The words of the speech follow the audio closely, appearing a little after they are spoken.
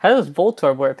How does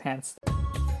Voltorb wear pants?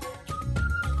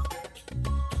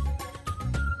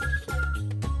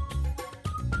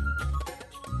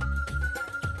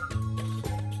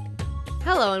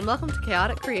 Hello and welcome to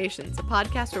Chaotic Creations, a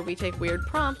podcast where we take weird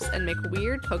prompts and make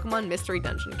weird Pokemon Mystery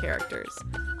Dungeon characters.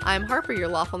 I'm Harper, your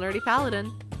lawful nerdy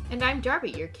paladin. And I'm Darby,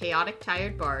 your chaotic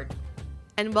tired bard.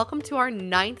 And welcome to our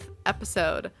 9th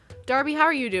episode. Darby, how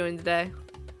are you doing today?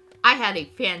 I had a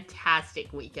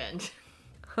fantastic weekend.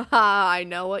 Haha, I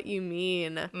know what you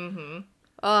mean.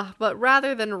 But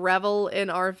rather than revel in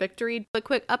our victory, a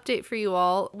quick update for you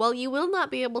all. While you will not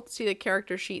be able to see the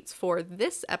character sheets for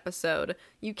this episode,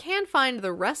 you can find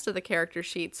the rest of the character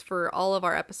sheets for all of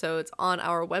our episodes on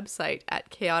our website at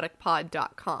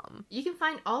chaoticpod.com. You can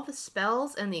find all the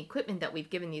spells and the equipment that we've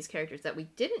given these characters that we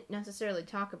didn't necessarily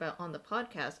talk about on the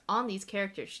podcast on these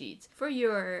character sheets for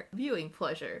your viewing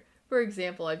pleasure. For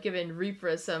example, I've given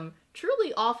Reaper some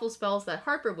truly awful spells that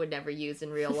Harper would never use in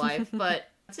real life, but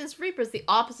since Reaper's the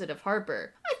opposite of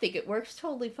Harper, I think it works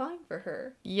totally fine for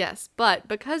her. Yes, but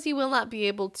because you will not be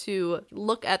able to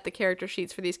look at the character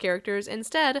sheets for these characters,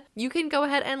 instead, you can go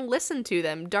ahead and listen to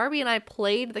them. Darby and I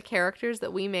played the characters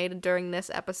that we made during this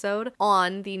episode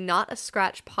on the Not a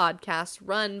Scratch podcast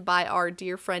run by our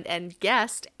dear friend and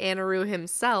guest, Anaru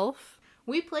himself.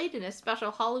 We played in a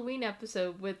special Halloween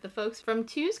episode with the folks from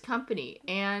Two's Company,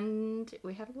 and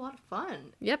we had a lot of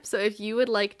fun. Yep, so if you would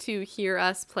like to hear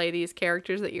us play these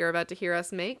characters that you're about to hear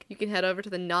us make, you can head over to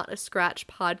the Not a Scratch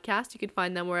podcast. You can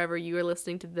find them wherever you are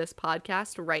listening to this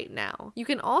podcast right now. You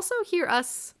can also hear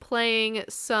us playing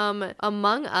some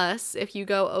Among Us if you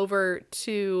go over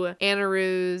to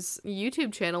Anaru's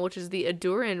YouTube channel, which is the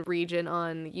Aduran region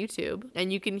on YouTube,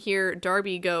 and you can hear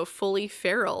Darby go fully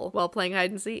feral while playing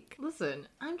hide and seek. Listen,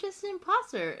 I'm just an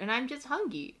imposter, and I'm just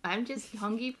hungry. I'm just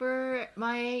hungry for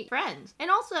my friends.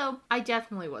 And also, I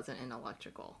definitely wasn't in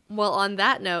electrical. Well, on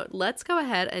that note, let's go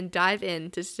ahead and dive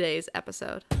into today's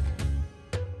episode.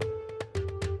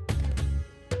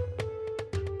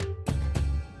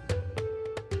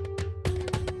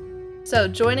 So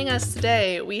joining us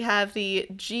today, we have the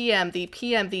GM, the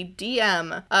PM, the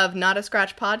DM of Not a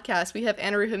Scratch podcast. We have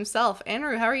Anaru himself.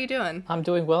 Anaru, how are you doing? I'm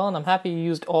doing well, and I'm happy you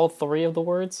used all three of the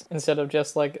words instead of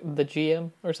just like the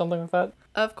GM or something like that.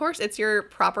 Of course, it's your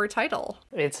proper title.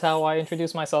 It's how I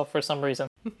introduce myself for some reason.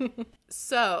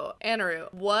 So,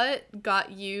 Anaru, what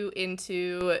got you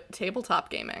into tabletop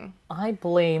gaming? I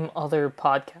blame other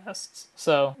podcasts,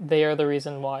 so they are the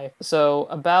reason why. So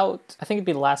I think it'd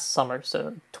be last summer,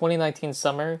 so 2019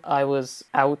 summer, I was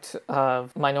out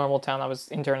of my normal town. I was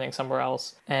interning somewhere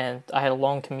else, and I had a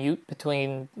long commute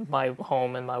between my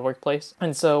home and my workplace.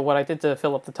 And so what I did to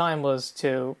fill up the time was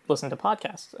to listen to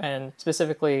podcasts, and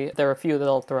specifically, there are a few that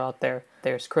I'll throw out there.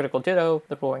 There's Critical Ditto,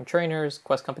 The Roaring Trainers,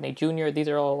 Quest Company Jr. These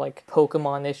are all like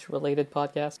Pokemon-ish related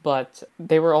podcasts, but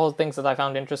they were all things that I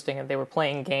found interesting, and they were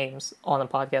playing games on a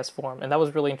podcast form, and that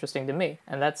was really interesting to me.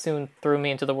 And that soon threw me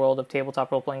into the world of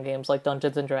tabletop role-playing games like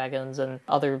Dungeons & Dragons and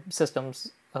other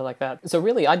systems like that. So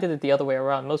really, I did it the other way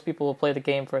around. Most people will play the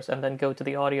game first and then go to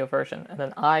the audio version, and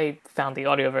then I found the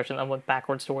audio version and went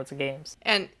backwards towards the games.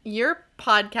 And your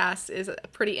podcast is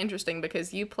pretty interesting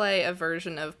because you play a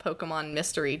version of Pokemon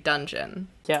Mystery Dungeon.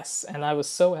 Yes, and I was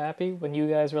so happy when you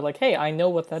guys were like, hey, I know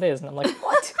what that is, and I'm like,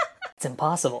 what? It's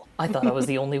impossible. I thought I was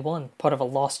the only one, part of a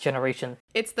lost generation.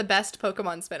 It's the best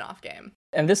Pokemon spin-off game.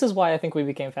 And this is why I think we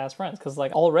became fast friends, because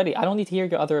like already, I don't need to hear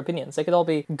your other opinions. They could all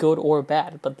be good or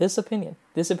bad, but this opinion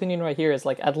right here is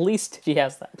like, at least she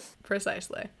has that.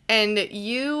 Precisely. And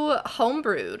you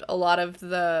homebrewed a lot of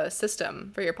the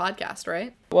system for your podcast,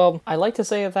 right? Well, I like to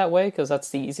say it that way because that's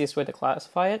the easiest way to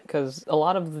classify it, because a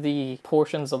lot of the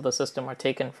portions of the system are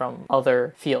taken from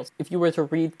other fields. If you were to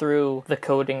read through the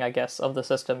coding, I guess, of the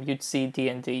system, you'd see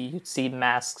D&D, you'd see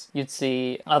Masks, you'd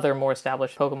see other more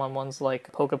established Pokemon ones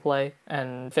like Pokeplay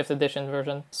and 5th edition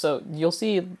version. So you'll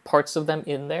see parts of them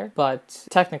in there, but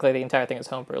technically the entire thing is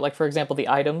homebrew. Like, for example, the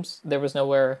items, there was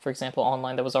nowhere, for example,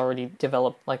 online that was already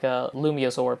developed, like a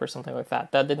Lumiose Orb or something like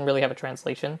that. That didn't really have a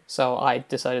translation, so I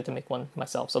decided to make one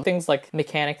myself. So things like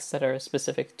mechanics that are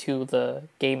specific to the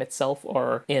game itself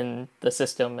are in the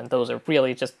system, and those are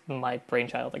really just my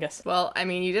brainchild, I guess. Well, I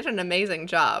mean, you did an amazing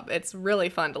job. It's really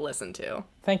fun to listen to.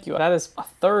 Thank you. That is a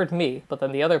third me, but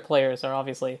then the other players are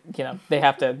obviously, they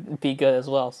have to be good as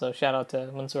well. So shout out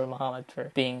to Mansoor Muhammad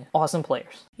for being awesome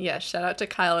players. Yeah, shout out to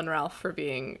Kyle and Ralph for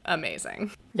being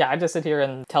amazing. Yeah, I just sit here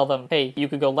and tell them, hey, you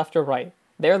could go left or right.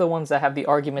 They're the ones that have the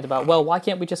argument about, well, why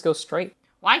can't we just go straight?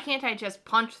 Why can't I just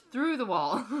punch through the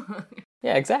wall?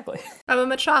 Yeah, exactly. I'm a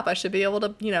Machop. I should be able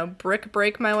to, brick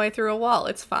break my way through a wall.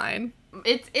 It's fine.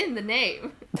 It's in the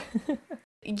name.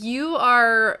 You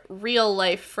are real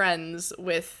life friends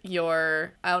with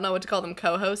your, I don't know what to call them,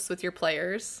 co-hosts, with your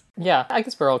players. Yeah, I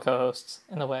guess we're all co-hosts,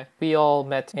 in a way. We all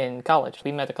met in college.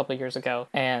 We met a couple of years ago,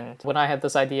 and when I had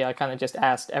this idea, I kind of just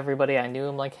asked everybody I knew,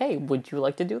 I'm like, hey, would you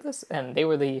like to do this? And they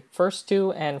were the first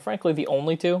two, and frankly, the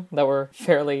only two that were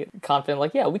fairly confident,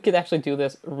 like, yeah, we could actually do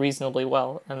this reasonably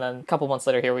well. And then a couple months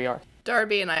later, here we are.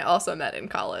 Darby and I also met in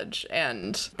college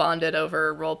and bonded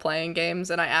over role-playing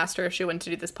games, and I asked her if she wanted to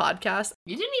do this podcast.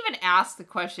 You didn't even ask the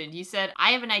question. You said,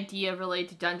 I have an idea related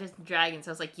to Dungeons & Dragons.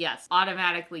 I was like, yes,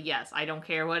 automatically yes. I don't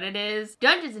care what it is.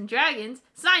 Dungeons & Dragons,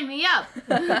 sign me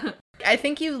up. I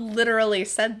think you literally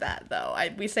said that, though.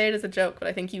 We say it as a joke, but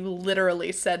I think you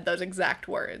literally said those exact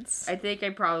words. I think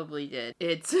I probably did.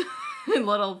 It's a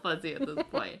little fuzzy at this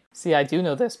point. See, I do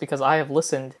know this because I have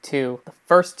listened to the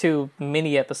first two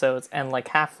mini episodes and like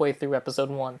halfway through episode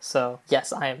 1. So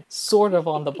yes, I am sort of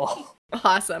on the ball.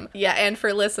 Awesome. Yeah, and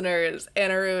for listeners,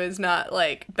 Anaru has not,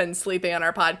 been sleeping on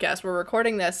our podcast. We're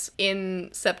recording this in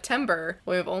September.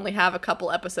 We only have a couple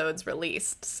episodes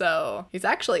released, so he's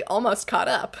actually almost caught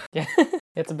up. Yeah,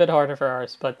 it's a bit harder for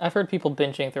ours, but I've heard people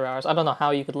binging through ours. I don't know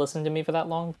how you could listen to me for that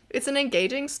long. It's an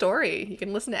engaging story. You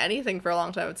can listen to anything for a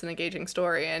long time. It's an engaging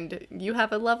story, and you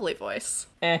have a lovely voice.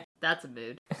 That's a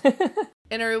mood.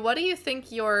 Inaru, what do you think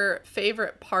your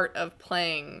favorite part of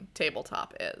playing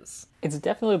tabletop is? It's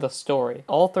definitely the story.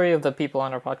 All three of the people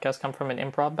on our podcast come from an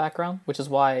improv background, which is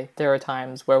why there are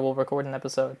times where we'll record an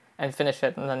episode and finish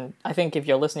it, and then I think if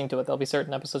you're listening to it, there'll be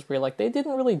certain episodes where you're like, they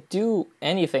didn't really do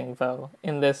anything, though,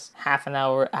 in this half an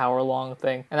hour, hour-long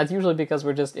thing. And that's usually because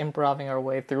we're just improvising our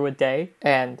way through a day,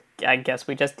 and I guess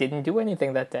we just didn't do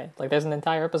anything that day. Like, there's an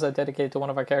entire episode dedicated to one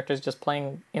of our characters just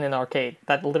playing in an arcade.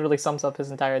 That literally sums up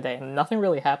his entire day, and nothing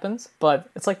really happens,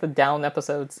 but it's like the down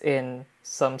episodes in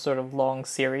some sort of long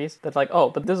series that's like,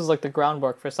 oh, but this is like the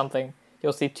groundwork for something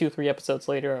you'll see 2-3 episodes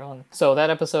later on. So that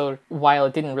episode, while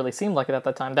it didn't really seem like it at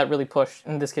the time, that really pushed,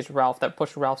 in this case Ralph, that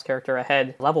pushed Ralph's character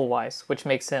ahead level-wise, which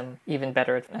makes him even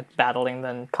better at battling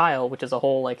than Kyle, which is a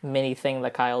whole mini thing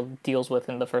that Kyle deals with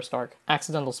in the first arc.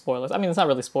 Accidental spoilers. I mean, it's not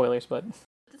really spoilers, but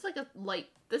It's like a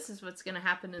this is what's going to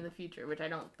happen in the future, which I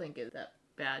don't think is that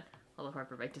bad. Although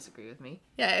Harper might disagree with me.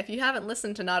 Yeah, if you haven't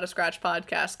listened to Not a Scratch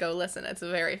podcast, go listen. It's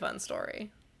a very fun story.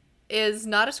 Is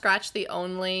Not a Scratch the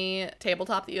only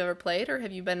tabletop that you ever played, or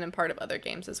have you been in part of other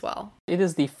games as well? it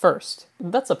is the first.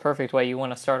 That's a perfect way you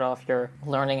want to start off your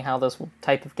learning how this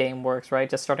type of game works, right?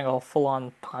 Just starting a whole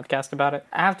full-on podcast about it.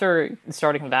 After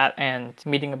starting that and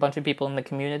meeting a bunch of people in the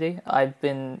community, I've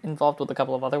been involved with a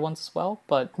couple of other ones as well,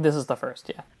 but this is the first,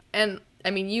 yeah. And,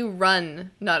 I mean, you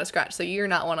run Not a Scratch, so you're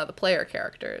not one of the player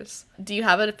characters. Do you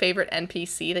have a favorite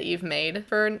NPC that you've made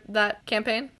for that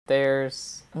campaign?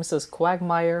 There's Mrs.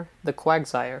 Quagmire the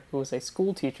Quagsire, who is a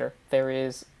school teacher. There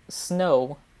is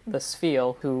Snow the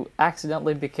Spheal, who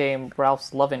accidentally became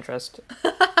Ralph's love interest.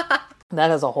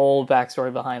 That has a whole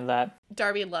backstory behind that.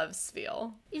 Darby loves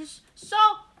Spheal. It's so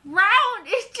round!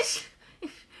 It's just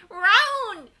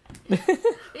round!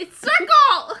 It's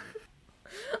circle!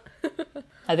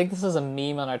 I think this is a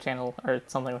meme on our channel or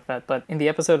something like that, but in the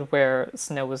episode where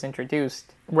Snow was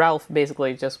introduced, Ralph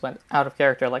basically just went out of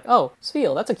character like, oh,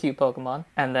 Spheal, that's a cute Pokemon.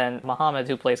 And then Muhammad,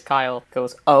 who plays Kyle,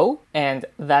 goes, oh, and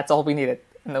that's all we needed.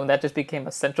 And then that just became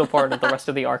a central part of the rest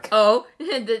of the arc. Oh,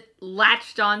 and it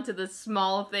latched onto the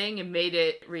small thing and made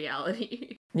it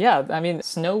reality. Yeah, I mean,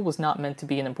 Snow was not meant to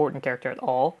be an important character at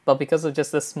all, but because of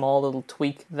just this small little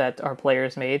tweak that our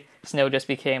players made, Snow just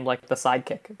became like the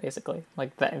sidekick, basically.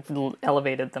 Like, that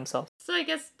elevated themselves. So I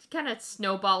guess kind of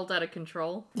snowballed out of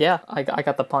control. Yeah, I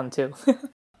got the pun too.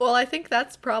 Well, I think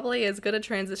that's probably as good a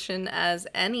transition as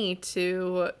any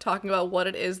to talking about what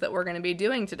it is that we're going to be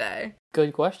doing today.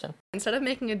 Good question. Instead of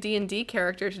making a D&D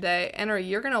character today, Enra,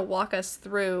 you're going to walk us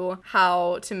through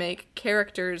how to make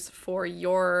characters for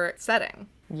your setting.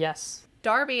 Yes.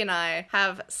 Darby and I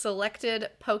have selected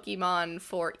Pokemon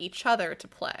for each other to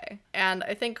play. And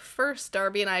I think first,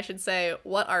 Darby and I should say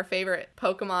what our favorite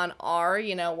Pokemon are,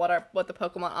 what the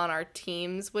Pokemon on our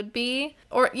teams would be.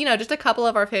 Or, just a couple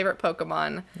of our favorite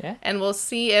Pokemon. Yeah. And we'll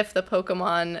see if the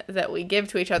Pokemon that we give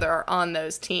to each other are on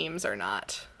those teams or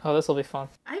not. Oh, this will be fun.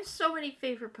 I have so many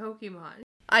favorite Pokemon.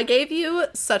 I gave you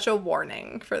such a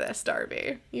warning for this,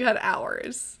 Darby. You had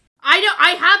hours. I know,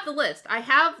 I have the list. I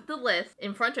have the list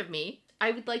in front of me. I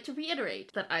would like to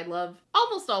reiterate that I love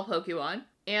almost all Pokemon,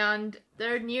 and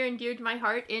they're near and dear to my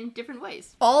heart in different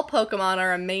ways. All Pokemon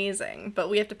are amazing, but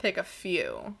we have to pick a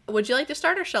few. Would you like to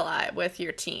start, or shall I, with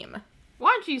your team? Why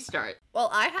don't you start?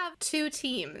 Well, I have two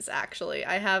teams, actually.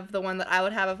 I have the one that I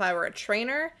would have if I were a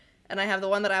trainer, and I have the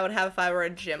one that I would have if I were a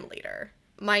gym leader.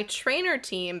 My trainer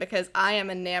team, because I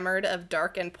am enamored of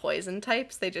dark and poison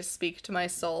types, they just speak to my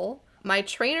soul. My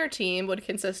trainer team would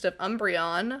consist of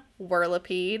Umbreon,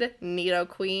 Whirlipede,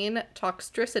 Nidoqueen,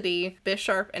 Toxtricity,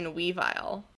 Bisharp, and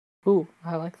Weavile. Ooh,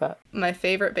 I like that. My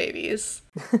favorite babies.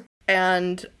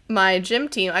 And my gym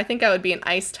team, I think I would be an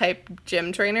ice-type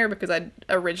gym trainer because I'd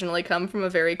originally come from a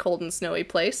very cold and snowy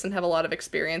place and have a lot of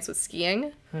experience with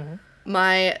skiing. Mm-hmm.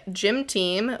 My gym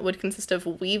team would consist of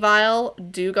Weavile,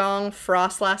 Dugong,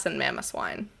 Frostlass, and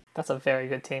Mamoswine. That's a very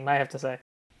good team, I have to say.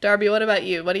 Darby, what about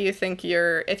you? What do you think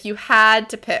if you had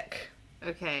to pick?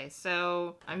 Okay,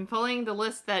 so I'm pulling the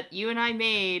list that you and I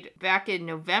made back in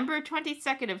November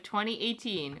 22nd of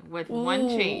 2018 with one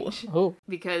change. Ooh.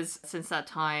 Because since that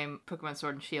time, Pokemon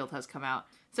Sword and Shield has come out.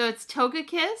 So it's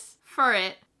Togekiss,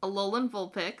 Furret, Alolan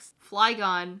Vulpix,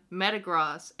 Flygon,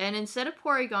 Metagross, and instead of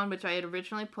Porygon, which I had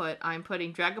originally put, I'm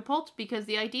putting Dragapult because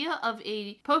the idea of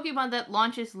a Pokemon that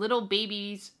launches little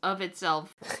babies of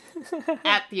itself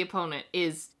at the opponent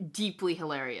is deeply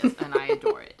hilarious, and I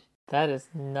adore it. That is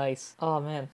nice. Oh,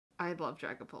 man. I love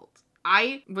Dragapult.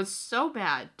 I was so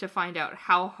mad to find out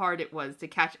how hard it was to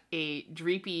catch a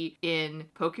Dreepy in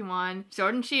Pokemon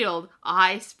Sword and Shield.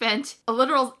 I spent a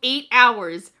literal 8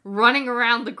 hours running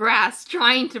around the grass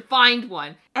trying to find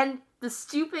one. And the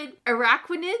stupid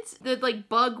Araquanids, the like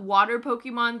bug water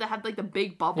Pokemon that had like the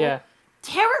big bubble. Yeah.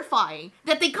 Terrifying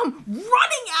that they come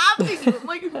running after you. I'm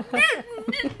like,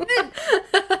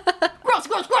 gross,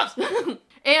 gross, gross.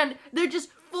 And they're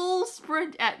just full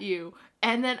sprint at you.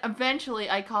 And then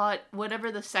eventually I caught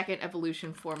whatever the second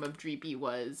evolution form of Dreepy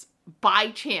was.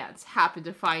 By chance, happened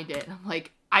to find it. And I'm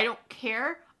like, I don't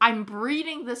care. I'm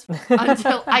breeding this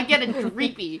until I get a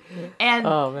Dreepy.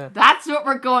 And that's what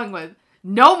we're going with.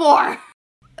 No more.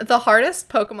 The hardest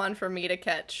Pokemon for me to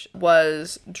catch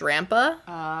was Drampa.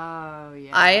 Oh,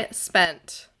 yeah. I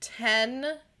spent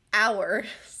 10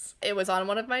 hours. It was on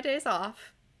one of my days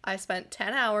off. I spent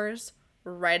 10 hours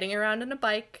riding around in a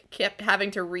bike, kept having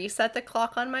to reset the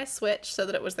clock on my Switch so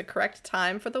that it was the correct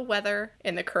time for the weather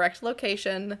in the correct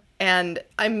location, and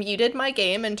I muted my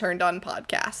game and turned on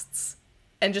podcasts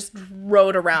and just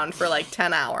rode around for like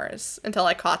 10 hours until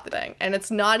I caught the thing. And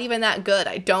it's not even that good.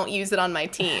 I don't use it on my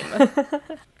team.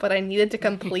 But I needed to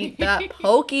complete that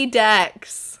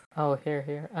Pokédex. Oh,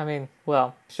 here. I mean,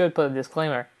 well, should put a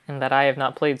disclaimer in that I have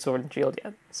not played Sword and Shield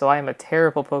yet, so I am a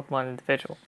terrible Pokemon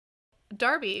individual.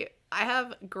 Darby, I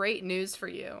have great news for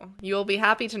you. You will be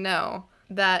happy to know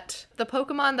that the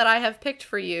Pokemon that I have picked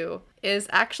for you is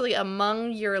actually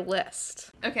among your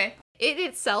list. Okay. It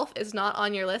itself is not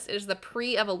on your list. It is the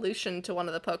pre-evolution to one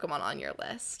of the Pokemon on your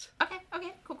list. Okay.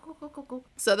 Cool.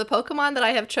 So the Pokemon that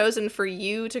I have chosen for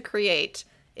you to create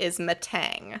is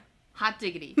Metang. Hot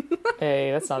diggity.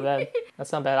 Hey, that's not bad.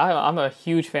 That's not bad. I'm a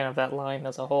huge fan of that line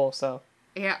as a whole, so...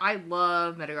 Yeah, I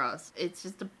love Metagross. It's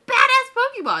just a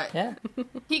badass Pokemon. Yeah.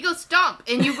 He goes stomp,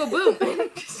 and you go boom.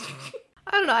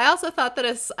 I don't know. I also thought that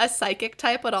a psychic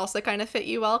type would also kind of fit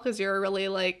you well because you're a really,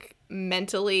 like,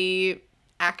 mentally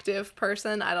active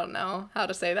person. I don't know how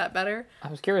to say that better. I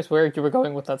was curious where you were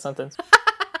going with that sentence.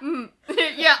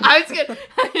 Yeah, I was good.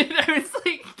 I was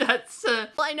like, that's... Well,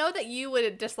 I know that you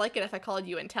would dislike it if I called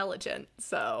you intelligent,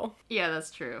 so... Yeah, that's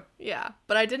true. Yeah,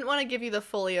 but I didn't want to give you the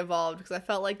fully evolved because I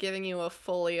felt like giving you a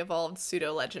fully evolved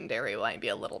pseudo-legendary might be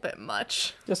a little bit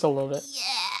much. Just a little bit.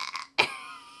 Yeah!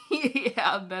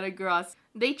 Yeah, Metagross.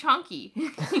 They chunky.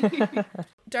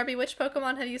 Darby, which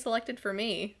Pokemon have you selected for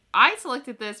me? I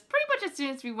selected this pretty much as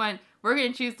soon as we went, we're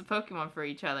going to choose the Pokemon for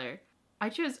each other. I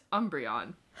chose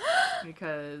Umbreon.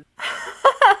 Because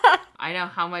I know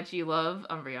how much you love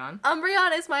Umbreon.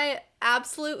 Umbreon is my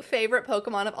absolute favorite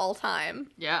Pokemon of all time.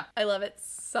 Yeah. I love it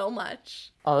so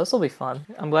much. Oh, this will be fun.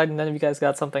 I'm glad none of you guys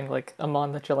got something like a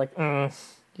mon that you're like,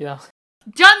 you know.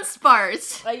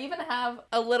 Dunsparce! I even have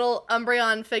a little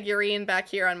Umbreon figurine back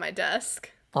here on my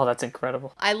desk. Oh, that's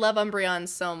incredible. I love Umbreon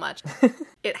so much.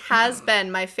 It has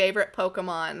been my favorite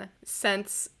Pokemon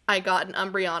since I got an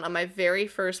Umbreon on my very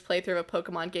first playthrough of a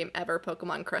Pokemon game ever,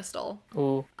 Pokemon Crystal.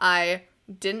 Ooh. I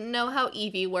didn't know how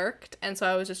Eevee worked, and so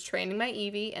I was just training my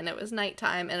Eevee, and it was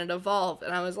nighttime, and it evolved,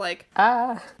 and I was like,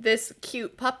 this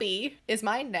cute puppy is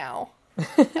mine now.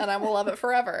 And I will love it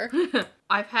forever.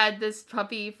 I've had this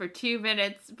puppy for 2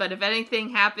 minutes, but if anything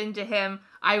happened to him,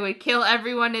 I would kill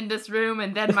everyone in this room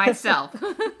and then myself.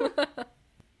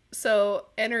 So,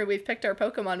 Andrew, we've picked our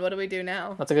Pokemon. What do we do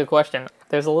now? That's a good question.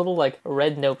 There's a little, like,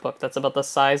 red notebook that's about the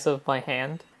size of my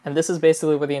hand, And this is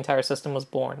basically where the entire system was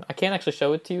born. I can't actually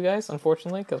show it to you guys,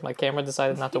 unfortunately, because my camera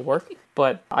decided not to work.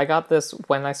 But I got this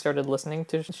when I started listening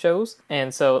to shows.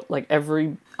 And so, like,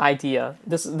 every idea,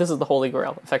 this is the holy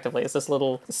grail, effectively. It's this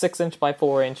little 6-inch by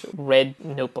 4-inch red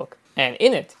notebook. And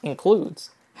in it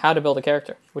includes how to build a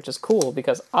character, which is cool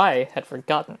because I had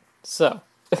forgotten. So,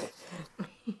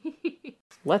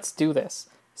 let's do this.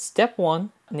 Step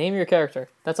 1, name your character.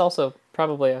 That's also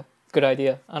probably a good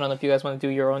idea. I don't know if you guys want to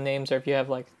do your own names or if you have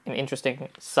like an interesting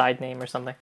side name or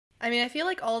something. I mean, I feel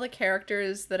like all the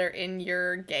characters that are in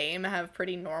your game have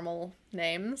pretty normal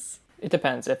names. It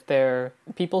depends. If they're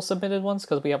people submitted ones,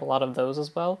 because we have a lot of those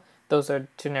as well, those are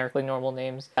generically normal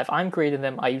names. If I'm creating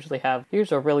them, I usually have,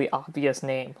 here's a really obvious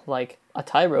name. Like a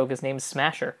Tyrogue is named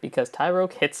Smasher because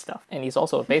Tyrogue hits stuff and he's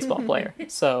also a baseball player.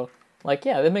 So like,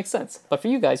 yeah, that makes sense. But for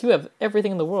you guys, you have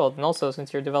everything in the world. And also,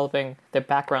 since you're developing their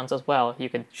backgrounds as well, you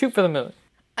can shoot for the moon.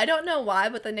 I don't know why,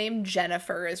 but the name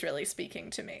Jennifer is really speaking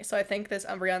to me. So I think this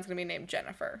Umbreon's going to be named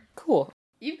Jennifer. Cool.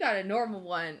 You've got a normal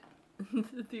one.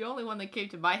 The only one that came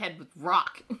to my head was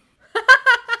Rock.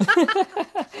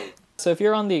 So if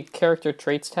you're on the character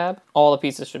traits tab, all the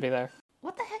pieces should be there.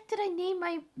 What the heck did I name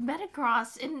my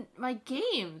Metagross in my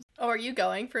games? Oh, are you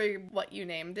going for what you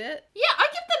named it? Yeah, I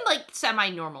give them, like,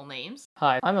 semi-normal names.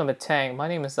 Hi, I'm a Metang. My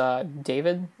name is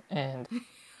David, and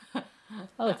I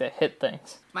like to hit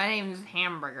things. My name is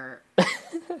Hamburger.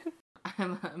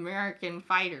 I'm an American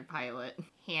fighter pilot.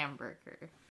 Hamburger.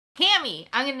 Hammy!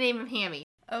 I'm gonna name him Hammy.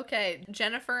 Okay,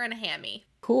 Jennifer and Hammy.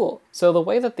 Cool. So the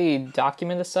way that the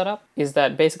document is set up is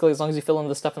that basically as long as you fill in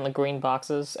the stuff in the green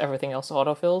boxes, everything else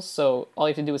autofills. So all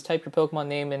you have to do is type your Pokemon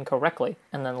name in correctly,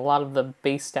 and then a lot of the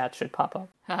base stats should pop up.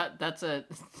 That's a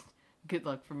good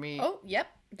luck for me. Oh, yep,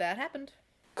 that happened.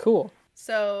 Cool.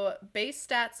 So, base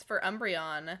stats for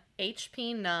Umbreon,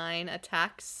 HP 9,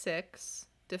 Attack 6,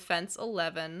 Defense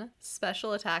 11,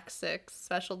 Special Attack 6,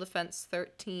 Special Defense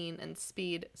 13, and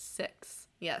Speed 6.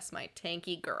 Yes, my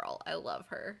tanky girl. I love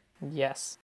her.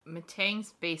 Yes.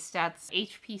 Metang's base stats: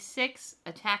 HP 6,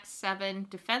 Attack 7,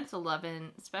 Defense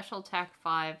 11, Special Attack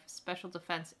 5, Special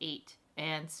Defense 8,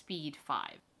 and Speed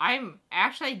 5. I'm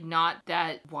actually not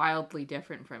that wildly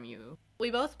different from you.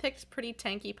 We both picked pretty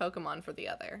tanky Pokemon for the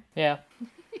other. Yeah.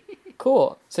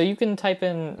 Cool. So you can type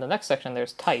in the next section,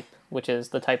 there's type, which is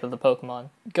the type of the Pokemon.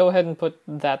 Go ahead and put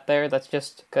that there. That's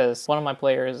just because one of my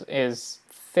players is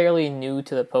fairly new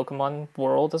to the Pokemon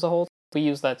world as a whole. We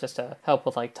use that just to help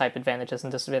with like type advantages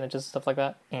and disadvantages and stuff like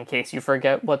that. In case you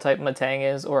forget what type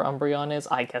Metang is or Umbreon is,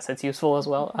 I guess it's useful as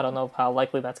well. I don't know how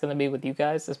likely that's going to be with you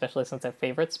guys, especially since they're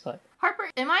favorites, but... Harper,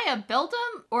 am I a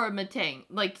Beldum or a Metang?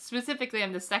 Like, specifically,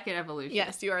 I'm the second evolution.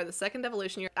 Yes, you are the second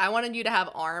evolution. I wanted you to have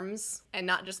arms and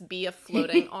not just be a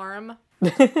floating arm.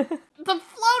 The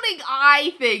floating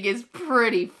eye thing is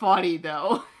pretty funny,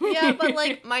 though. Yeah, but,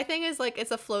 like, my thing is, like, it's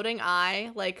a floating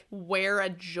eye, like, where a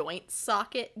joint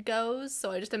socket goes, so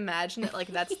I just imagine it like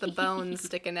that's the bone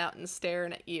sticking out and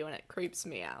staring at you, and it creeps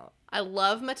me out. I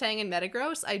love Metang and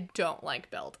Metagross, I don't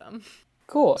like Beldum.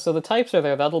 Cool, so the types are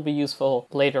there, that'll be useful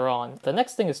later on. The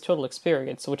next thing is total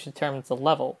experience, which determines the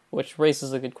level, which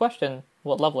raises a good question.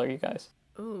 What level are you guys?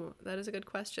 Ooh, that is a good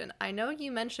question. I know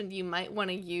you mentioned you might want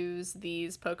to use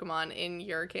these Pokemon in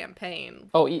your campaign.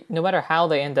 Oh, no matter how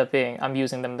they end up being, I'm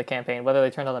using them in the campaign. Whether they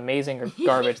turn out amazing or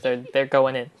garbage, they're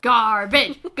going in.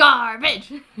 Garbage!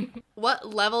 Garbage!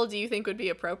 What level do you think would be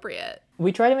appropriate?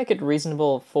 We try to make it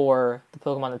reasonable for the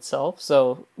Pokemon itself,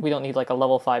 so we don't need like a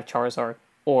level 5 Charizard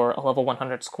or a level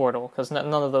 100 Squirtle, because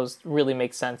none of those really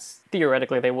make sense.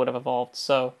 Theoretically, they would have evolved,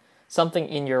 so something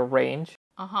in your range.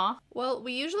 Uh-huh. Well,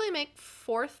 we usually make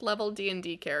 4th level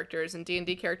D&D characters, and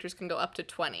D&D characters can go up to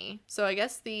 20. So I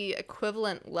guess the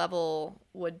equivalent level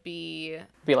would be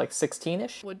Be like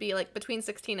 16-ish? would be like between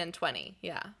 16 and 20,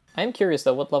 yeah. I am curious,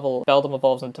 though, what level Beldum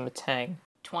evolves into Metang.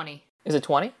 20. Is it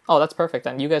 20? Oh, that's perfect,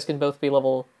 then. You guys can both be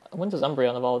level... When does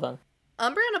Umbreon evolve, then?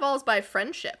 Umbreon evolves by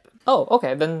friendship. Oh,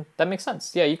 okay, then that makes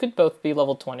sense. Yeah, you could both be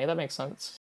level 20, that makes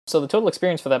sense. So the total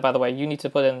experience for that, by the way, you need to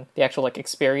put in the actual, like,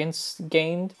 experience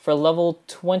gained. For level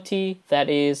 20, that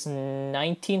is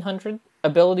 1900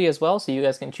 ability as well, so you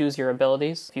guys can choose your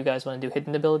abilities. If you guys want to do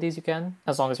hidden abilities, you can,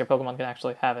 as long as your Pokemon can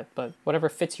actually have it, but whatever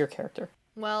fits your character.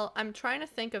 Well, I'm trying to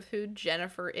think of who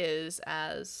Jennifer is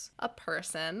as a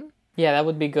person. Yeah, that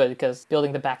would be good, because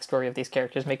building the backstory of these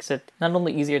characters makes it not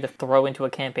only easier to throw into a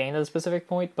campaign at a specific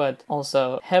point, but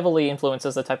also heavily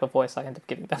influences the type of voice I end up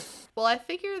giving them. Well, I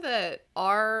figure that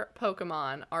our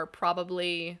Pokemon are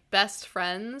probably best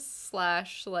friends /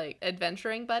 like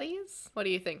adventuring buddies. What do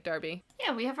you think, Darby?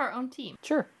 Yeah, we have our own team.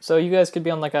 Sure. So you guys could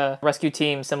be on like a rescue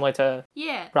team similar to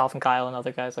Yeah. Ralph and Kyle and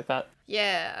other guys like that.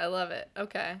 Yeah, I love it.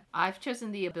 Okay. I've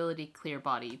chosen the ability Clear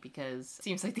Body because it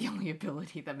seems like the only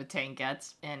ability that Matang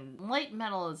gets, and light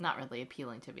metal is not really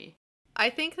appealing to me. I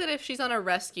think that if she's on a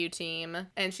rescue team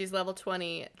and she's level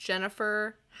 20,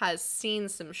 Jennifer has seen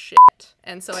some shit.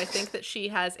 And so I think that she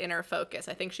has inner focus.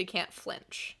 I think she can't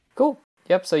flinch. Cool.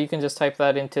 Yep, so you can just type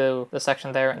that into the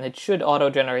section there, and it should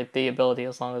auto-generate the ability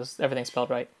as long as everything's spelled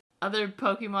right. Other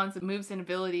Pokemon's moves and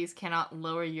abilities cannot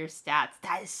lower your stats.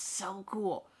 That is so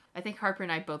cool. I think Harper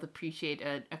and I both appreciate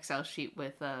an Excel sheet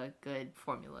with good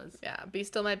formulas. Yeah, Be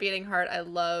Still My Beating Heart. I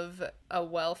love a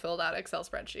well-filled out Excel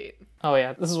spreadsheet. Oh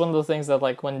yeah, this is one of those things that,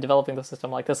 like, when developing the system,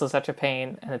 like, this is such a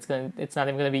pain, and it's not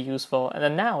even gonna be useful. And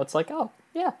then now it's like, oh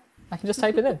yeah, I can just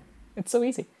type it in. It's so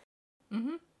easy.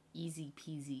 Mm-hmm. Easy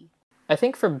peasy. I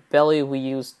think for Belly we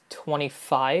use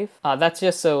 25. That's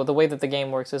just so the way that the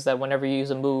game works is that whenever you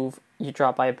use a move, you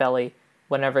drop by a Belly.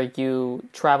 Whenever you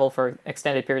travel for an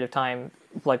extended period of time,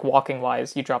 like walking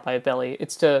wise, you drop by a Belly.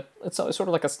 It's sort of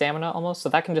like a stamina almost, so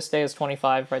that can just stay as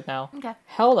 25 right now. Okay.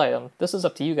 Held item. This is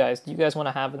up to you guys. Do you guys want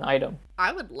to have an item?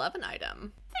 I would love an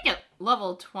item. I think at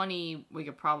level 20 we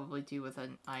could probably do with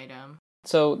an item.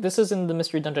 So this is in the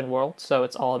Mystery Dungeon world, so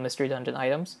it's all Mystery Dungeon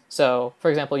items. So, for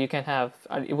example, you can't have,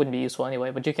 it wouldn't be useful anyway,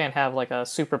 but you can't have like a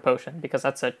super potion because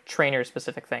that's a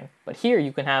trainer-specific thing. But here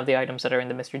you can have the items that are in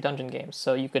the Mystery Dungeon games.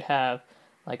 So you could have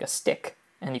like a stick,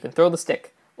 and you can throw the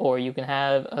stick, or you can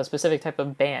have a specific type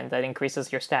of band that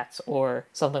increases your stats, or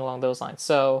something along those lines.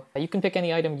 So you can pick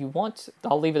any item you want.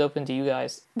 I'll leave it open to you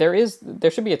guys. There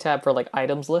should be a tab for like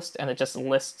items list, and it just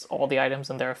lists all the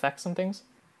items and their effects and things.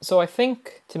 So I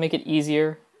think to make it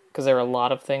easier, because there are a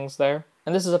lot of things there,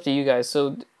 and this is up to you guys,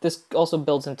 so this also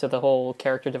builds into the whole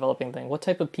character developing thing. What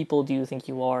type of people do you think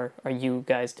you are? Are you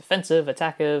guys defensive,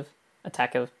 attackive,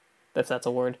 if that's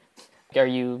a word? Are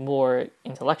you more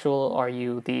intellectual? Are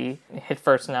you the hit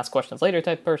first and ask questions later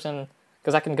type person?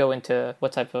 Because that can go into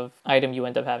what type of item you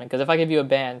end up having. Because if I give you a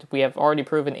band, we have already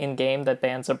proven in-game that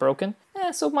bands are broken,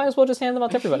 so might as well just hand them out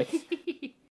to everybody.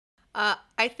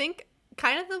 I think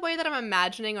kind of the way that I'm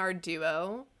imagining our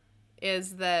duo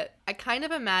is that I kind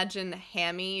of imagine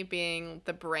Hammy being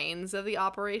the brains of the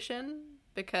operation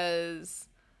because,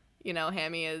 you know,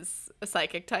 Hammy is a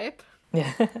psychic type.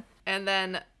 Yeah. And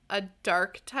then a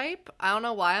dark type. I don't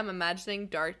know why I'm imagining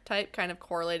dark type kind of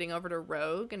correlating over to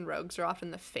rogue, and rogues are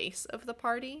often the face of the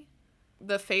party.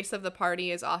 The face of the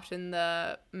party is often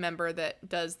the member that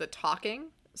does the talking.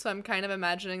 So I'm kind of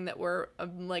imagining that we're a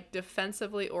like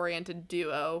defensively oriented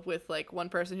duo with like one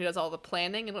person who does all the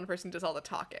planning and one person who does all the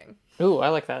talking. Ooh, I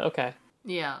like that. Okay.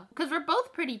 Yeah, because we're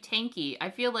both pretty tanky. I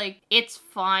feel like it's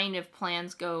fine if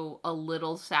plans go a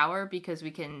little sour because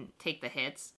we can take the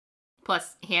hits.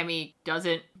 Plus, Hammy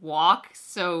doesn't walk,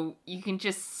 so you can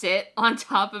just sit on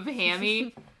top of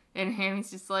Hammy, and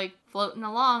Hammy's just like floating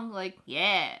along, like,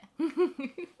 yeah.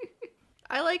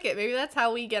 I like it. Maybe that's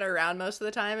how we get around most of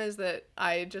the time, is that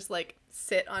I just like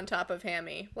sit on top of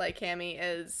Hammy, like Hammy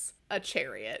is a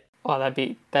chariot. Oh,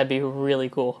 that'd be really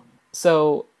cool.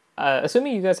 So,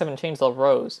 assuming you guys haven't changed the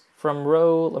rows, from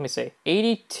row, let me see,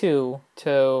 82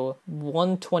 to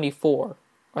 124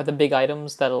 are the big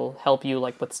items that'll help you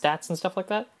like with stats and stuff like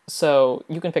that. So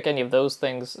you can pick any of those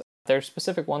things. There's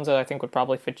specific ones that I think would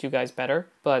probably fit you guys better,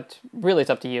 but really it's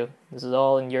up to you. This is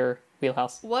all in your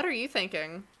wheelhouse. What are you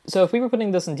thinking? So if we were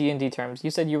putting this in D&D terms, you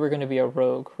said you were going to be a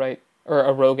rogue, right? Or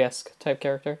a rogue-esque type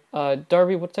character.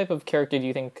 Darby, what type of character do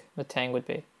you think Matang would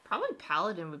be? Probably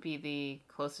Paladin would be the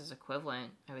closest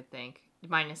equivalent, I would think.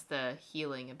 Minus the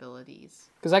healing abilities.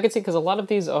 Because I could see, because a lot of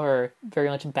these are very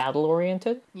much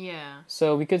battle-oriented. Yeah.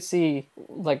 So we could see,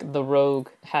 like, the rogue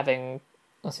having,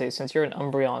 let's see, since you're an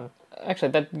Umbreon,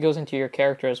 actually, that goes into your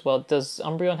character as well. Does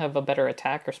Umbreon have a better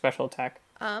attack or special attack?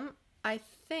 I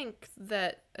think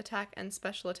that attack and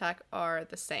special attack are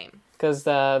the same. Because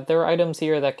there are items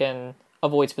here that can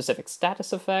avoid specific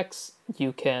status effects,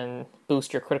 you can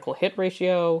boost your critical hit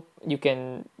ratio, you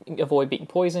can avoid being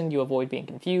poisoned, you avoid being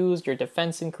confused, your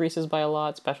defense increases by a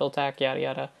lot, special attack, yada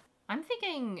yada. I'm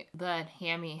thinking that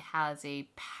Hammy has a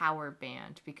power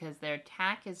band because their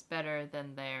attack is better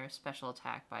than their special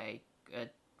attack by a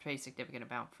pretty significant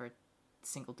amount for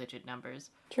single-digit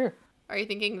numbers. Sure. Are you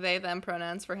thinking they, them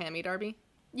pronouns for Hammy, Darby?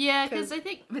 Yeah, because I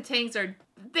think Matangs are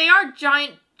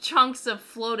giant chunks of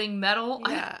floating metal.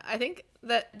 Yeah, I think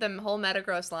that the whole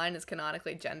Metagross line is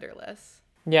canonically genderless.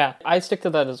 Yeah, I stick to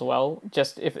that as well.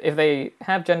 Just if they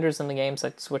have genders in the games,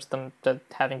 I'd switch them to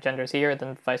having genders here,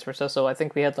 then vice versa. So I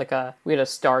think we had a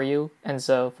Staryu, and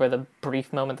so for the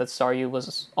brief moment that Staryu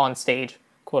was on stage,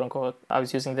 quote unquote, I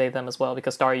was using they, them as well,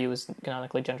 because Staryu is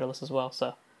canonically genderless as well,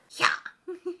 so. Yeah!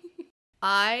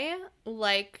 I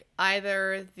like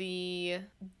either the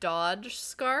dodge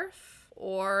scarf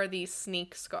or the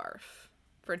sneak scarf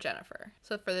for Jennifer.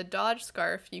 So for the dodge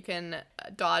scarf, you can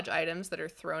dodge items that are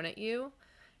thrown at you.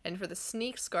 And for the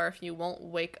sneak scarf, you won't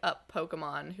wake up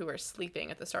Pokemon who are sleeping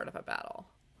at the start of a battle.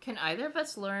 Can either of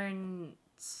us learn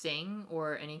Sing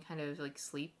or any kind of like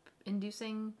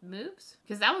sleep-inducing moves?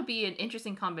 Because that would be an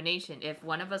interesting combination if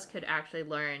one of us could actually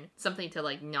learn something to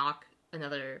like knock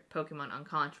another Pokemon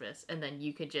unconscious, and then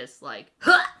you could just like,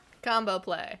 huh! Combo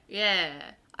play.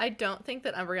 Yeah. I don't think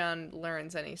that Umbreon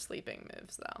learns any sleeping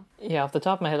moves, though. Yeah, off the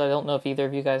top of my head, I don't know if either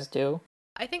of you guys do.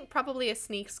 I think probably a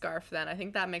sneak scarf then. I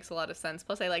think that makes a lot of sense.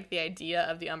 Plus, I like the idea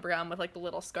of the Umbreon with like the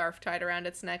little scarf tied around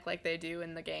its neck like they do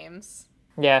in the games.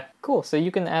 Yeah, cool. So you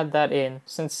can add that in.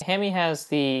 Since Hammy has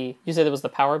you said it was the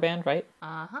power band, right?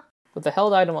 Uh-huh. With the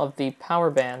held item of the power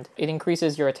band, it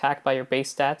increases your attack by your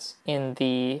base stats in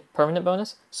the permanent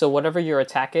bonus. So whatever your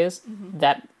attack is,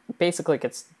 that basically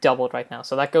gets doubled right now.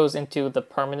 So that goes into the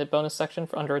permanent bonus section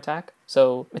for under attack.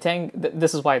 So Metang,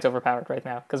 this is why it's overpowered right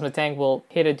now, because Metang will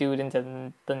hit a dude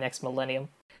into the next millennium.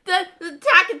 The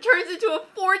attack turns into a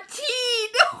 14!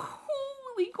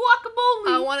 Holy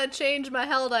guacamole! I want to change my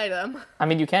held item. I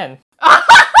mean, you can.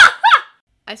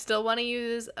 I still want to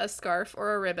use a scarf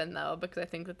or a ribbon, though, because I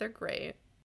think that they're great.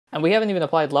 And we haven't even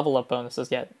applied level up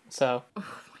bonuses yet. So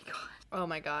Oh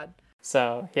my god.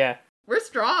 Yeah. We're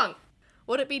strong!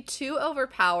 Would it be too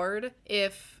overpowered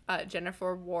if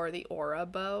Jennifer wore the Aura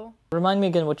Bow? Remind me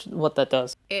again what that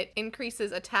does. It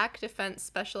increases attack, defense,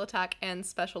 special attack, and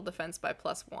special defense by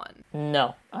 +1.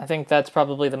 No. I think that's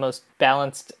probably the most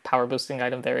balanced power boosting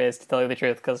item there is, to tell you the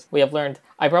truth, because we have learned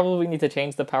I probably need to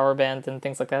change the power band and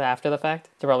things like that after the fact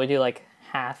to probably do like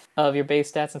half of your base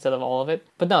stats instead of all of it.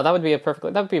 But no, that would be a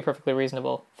perfectly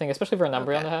reasonable thing, especially for an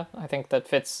Umbreon to have. I think that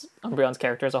fits Umbreon's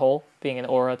character as a whole, being an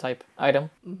aura type item.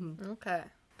 Okay.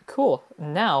 Cool.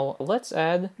 Now let's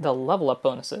add the level up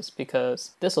bonuses,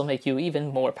 because this will make you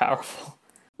even more powerful.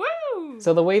 Woo!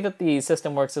 So the way that the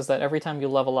system works is that every time you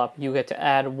level up, you get to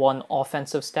add one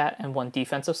offensive stat and one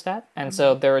defensive stat. And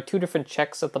so there are two different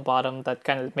checks at the bottom that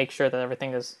kind of make sure that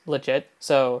everything is legit.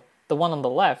 So the one on the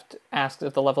left asks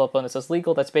if the level up bonus is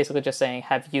legal. That's basically just saying,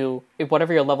 if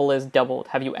whatever your level is doubled,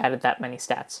 have you added that many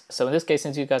stats? So in this case,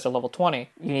 since you guys are level 20,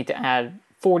 you need to add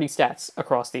 40 stats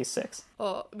across these 6.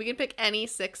 Well, we can pick any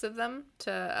 6 of them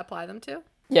to apply them to?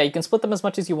 Yeah, you can split them as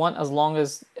much as you want, as long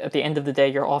as at the end of the day,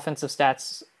 your offensive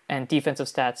stats and defensive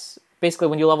stats, basically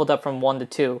when you leveled up from 1 to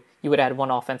 2, you would add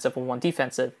 1 offensive and 1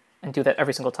 defensive, and do that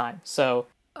every single time. So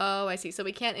Oh, I see. So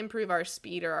we can't improve our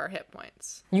speed or our hit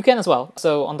points. you can as well.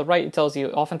 So on the right, it tells you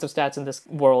offensive stats in this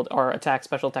world are attack,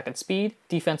 special attack, and speed.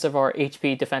 Defensive are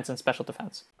HP, defense, and special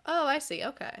defense. Oh, I see.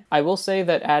 Okay. I will say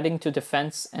that adding to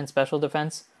defense and special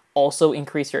defense also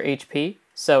increase your HP.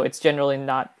 So it's generally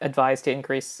not advised to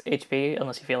increase HP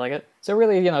unless you feel like it. So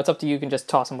really, it's up to you. You can just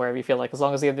toss them wherever you feel like, as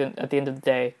long as at the end of the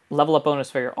day, level up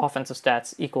bonus for your offensive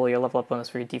stats equal your level up bonus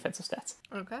for your defensive stats.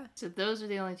 Okay. So those are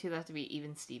the only two that have to be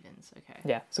even Stevens, okay.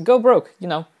 Yeah, so go broke,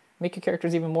 make your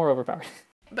characters even more overpowered.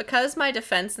 Because my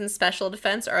defense and special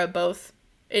defense are both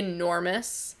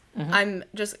enormous, I'm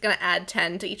just going to add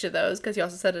 10 to each of those, because you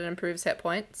also said it improves hit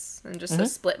points, and just to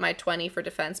split my 20 for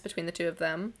defense between the two of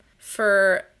them.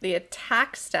 For the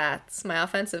attack stats, my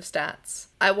offensive stats,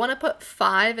 I want to put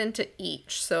 5 into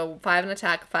each. So 5 in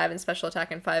attack, 5 in special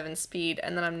attack, and 5 in speed,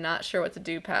 and then I'm not sure what to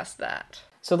do past that.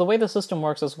 So the way the system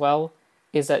works as well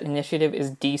is that initiative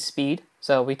is D speed.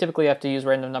 So we typically have to use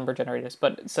random number generators,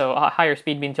 but so a higher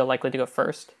speed means you're likely to go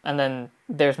first. And then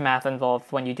there's math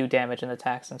involved when you do damage and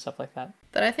attacks and stuff like that.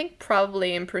 That I think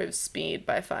probably improves speed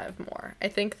by 5 more. I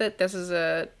think that this is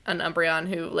an Umbreon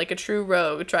who, like a true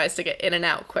rogue, tries to get in and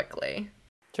out quickly.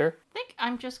 Sure. I think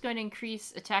I'm just going to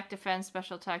increase attack, defense,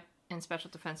 special attack, and special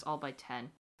defense all by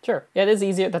 10. Sure. Yeah, it is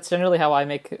easier. That's generally how I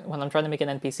make, when I'm trying to make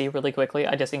an NPC really quickly,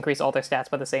 I just increase all their stats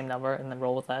by the same number and then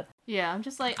roll with that. Yeah, I'm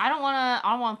just like, I don't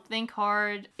want to think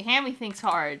hard. Hammy thinks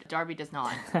hard. Darby does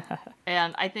not.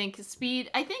 And I think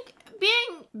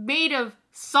being made of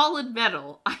solid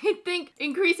metal, I think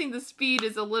increasing the speed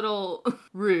is a little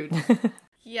rude.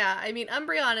 Yeah, I mean,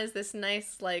 Umbreon is this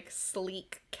nice, like,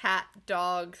 sleek cat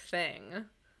dog thing.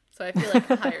 So I feel like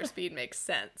higher speed makes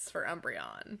sense for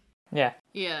Umbreon. Yeah.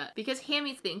 Yeah, because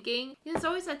Hammy's thinking, there's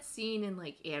always that scene in,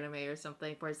 like, anime or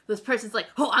something where this person's like,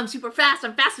 oh, I'm super fast,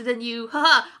 I'm faster than you,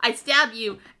 haha, I stab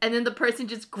you, and then the person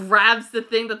just grabs the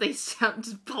thing that they stabbed,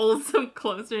 just pulls them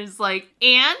closer, and is like,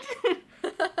 and?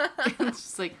 It's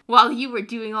just like, while you were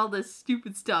doing all this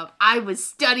stupid stuff, I was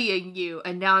studying you,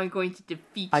 and now I'm going to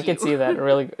defeat you. I could see that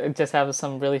really just have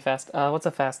some really fast. What's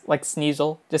a fast like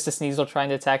Sneasel? Just a Sneasel trying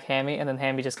to attack Hammy, and then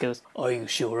Hammy just goes, "Are you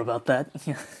sure about that?"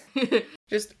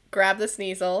 Just grab the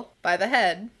Sneasel by the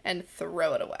head and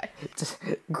throw it away. Just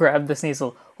grab the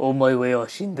Sneasel. Omae wa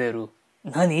shinderu.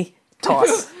 Nani?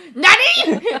 Toss.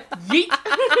 Nani?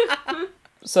 Yeet.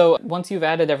 So once you've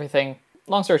added everything,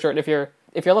 long story short, if your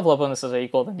level up bonuses are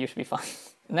equal, then you should be fine.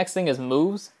 Next thing is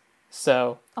moves.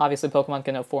 So obviously Pokemon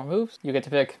can know 4 moves. You get to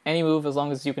pick any move as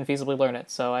long as you can feasibly learn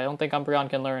it. So I don't think Umbreon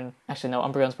can learn... Actually, no,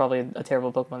 Umbreon's probably a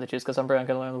terrible Pokemon to choose because Umbreon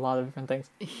can learn a lot of different things.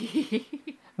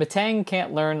 Metang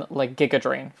can't learn, like, Giga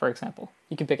Drain, for example.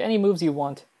 You can pick any moves you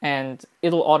want, and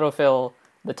it'll autofill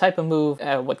the type of move,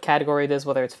 what category it is,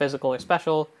 whether it's physical or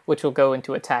special, which will go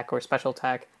into attack or special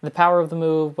attack, the power of the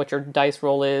move, what your dice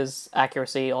roll is,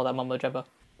 accuracy, all that mumbo jumbo.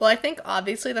 Well, I think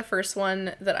obviously the first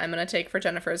one that I'm going to take for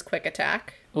Jennifer is Quick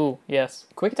Attack. Ooh, yes.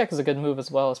 Quick Attack is a good move as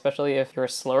well, especially if you're a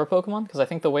slower Pokemon, because I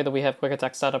think the way that we have Quick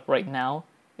Attack set up right now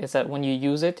is that when you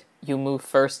use it, you move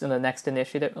first in the next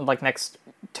initiative, like next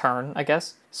turn, I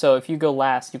guess. So if you go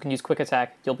last, you can use Quick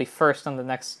Attack, you'll be first in the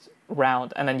next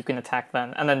round, and then you can attack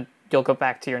then, and then you'll go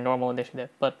back to your normal initiative.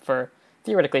 But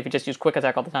theoretically, if you just use Quick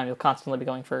Attack all the time, you'll constantly be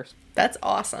going first. That's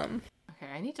awesome.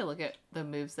 Okay, I need to look at the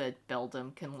moves that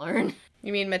Beldum can learn.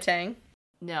 You mean Metang?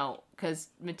 No, because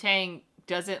Metang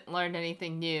doesn't learn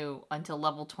anything new until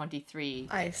level 23.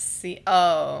 I see.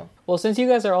 Oh. Well, since you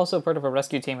guys are also part of a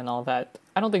rescue team and all that,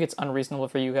 I don't think it's unreasonable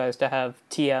for you guys to have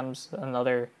TMs and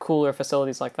other cooler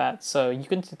facilities like that. So you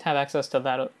can have access to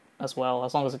that as well,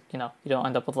 as long as, you don't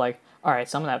end up with like, all right,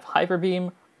 so I'm going to have Hyper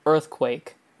Beam,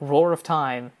 Earthquake, Roar of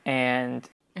Time, and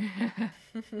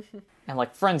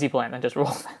like Frenzy Plant, and just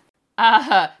roll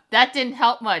that. That didn't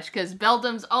help much, because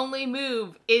Beldum's only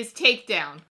move is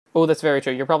Takedown. Oh, that's very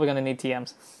true. You're probably going to need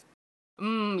TMs.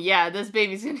 Yeah, this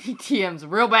baby's gonna need TMs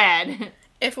real bad.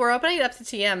 If we're opening it up to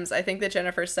TMs, I think that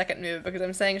Jennifer's second move, because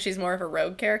I'm saying she's more of a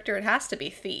rogue character, it has to be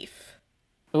Thief.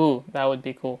 Ooh, that would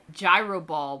be cool. Gyro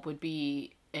Ball would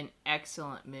be an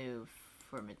excellent move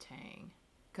for Metang.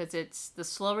 Because it's the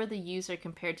slower the user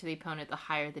compared to the opponent, the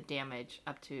higher the damage,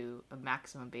 up to a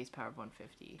maximum base power of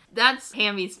 150. That's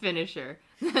Hammy's finisher.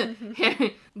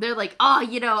 They're like, oh,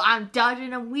 I'm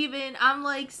dodging, I'm weaving, I'm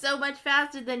like so much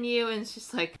faster than you. And it's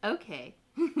just like, okay,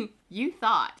 you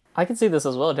thought. I can see this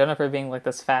as well. Jennifer being like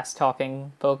this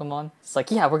fast-talking Pokemon. It's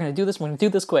like, yeah, we're going to do this, we're going to do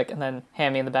this quick. And then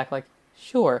Hammy in the back like,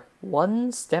 sure,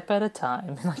 one step at a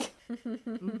time. Like,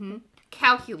 mm-hmm.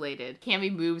 Calculated. Hammy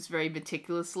moves very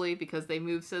meticulously because they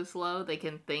move so slow. They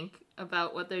can think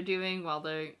about what they're doing while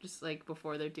they're just like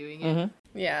before they're doing it.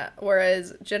 Mm-hmm. Yeah,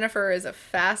 whereas Jennifer is a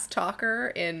fast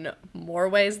talker in more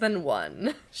ways than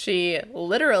one. She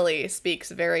literally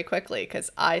speaks very quickly because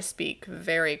I speak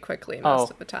very quickly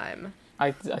most of the time.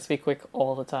 I speak quick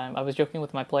all the time. I was joking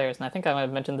with my players, and I think I might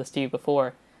have mentioned this to you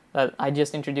before, that I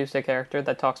just introduced a character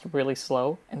that talks really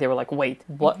slow, and they were like, wait,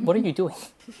 what are you doing?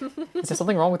 Is there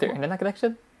something wrong with your internet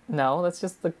connection? No, that's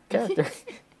just the character.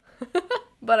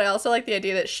 But I also like the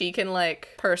idea that she can, like,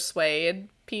 persuade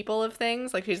people of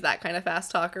things. Like, she's that kind of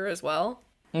fast talker as well.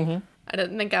 Mm-hmm. I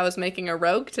didn't think I was making a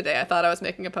rogue today. I thought I was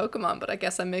making a Pokemon, but I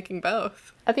guess I'm making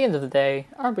both. At the end of the day,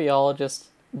 aren't we all just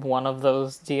one of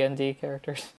those D&D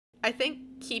characters? I think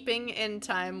keeping in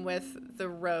time with the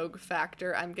rogue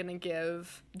factor, I'm going to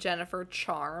give Jennifer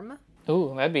Charm.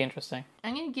 Ooh, that'd be interesting.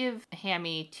 I'm going to give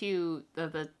Hammy two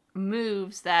of the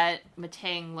moves that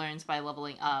Metang learns by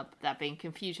leveling up, that being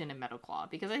Confusion and Metal Claw,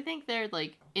 because I think they're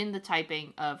like in the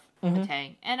typing of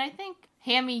Metang, and I think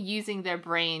Hammy using their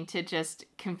brain to just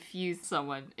confuse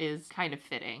someone is kind of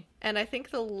fitting. And I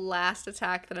think the last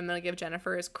attack that I'm going to give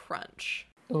Jennifer is Crunch.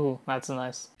 Ooh, that's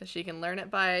nice. She can learn it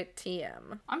by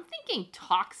TM. I'm thinking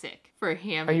Toxic for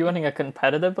Hammy. Are you running a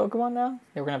competitive Pokemon now?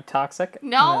 We're gonna have Toxic?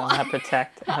 No! And then have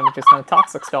Protect, and I'm just gonna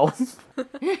Toxic Skull.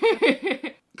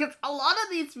 Because a lot of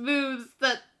these moves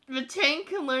that Metang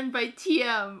can learn by TM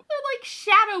are like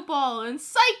Shadow Ball and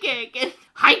Psychic and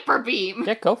Hyper Beam.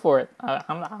 Yeah, go for it.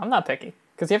 I'm not picky.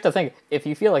 Because you have to think, if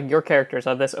you feel like your characters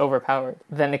are this overpowered,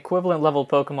 then equivalent level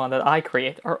Pokemon that I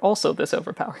create are also this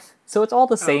overpowered. So it's all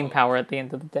the same power at the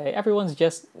end of the day. Everyone's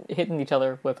just hitting each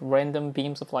other with random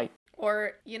beams of light.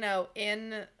 Or,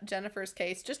 in Jennifer's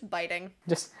case, just biting.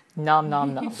 Just nom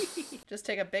nom nom. Just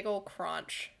take a big ol'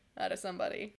 crunch out of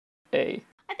somebody. Hey.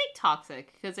 I think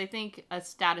Toxic, because I think a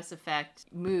status effect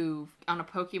move on a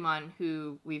Pokemon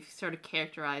who we've sort of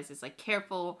characterized as like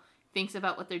careful, thinks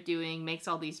about what they're doing, makes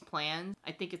all these plans.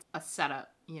 I think it's a setup,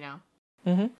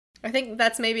 Mm-hmm. I think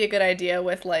that's maybe a good idea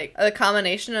with, like, a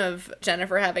combination of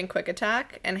Jennifer having quick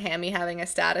attack and Hammy having a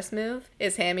status move.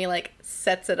 Is Hammy, like,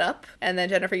 sets it up, and then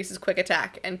Jennifer uses quick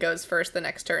attack and goes first the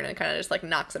next turn and kind of just, like,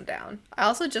 knocks him down. I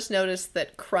also just noticed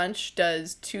that Crunch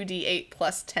does 2d8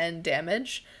 plus 10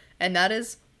 damage, and that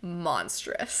is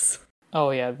monstrous.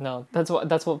 Oh yeah, no, that's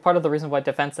what part of the reason why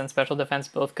defense and special defense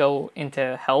both go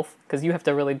into health, because you have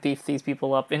to really beef these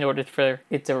people up in order for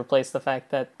it to replace the fact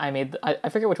that I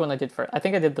forget which one I did first. I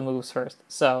think I did the moves first,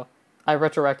 so I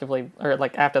retroactively, or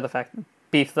like after the fact,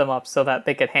 beefed them up so that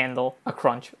they could handle a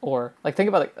crunch, or like think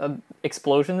about it,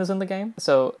 explosion is in the game,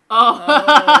 so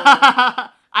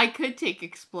I could take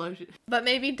explosion. But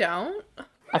maybe don't.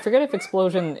 I forget if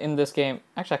explosion in this game,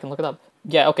 actually I can look it up.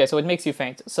 Yeah, okay, so it makes you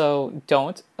faint, so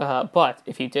don't, but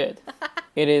if you did,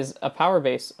 it is a power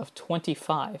base of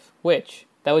 25, which,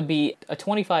 that would be, a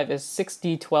 25 is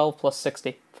 6d12 plus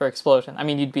 60 for explosion. I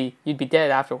mean, you'd be dead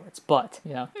afterwards, but,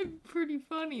 you know. That'd be pretty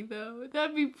funny, though.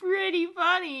 That'd be pretty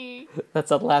funny.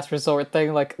 That's a last resort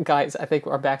thing, like, guys, I think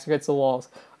our backs against the walls.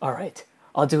 Alright,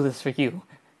 I'll do this for you.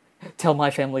 Tell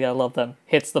my family I love them.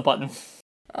 Hits the button.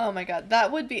 Oh my god,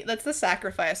 that's the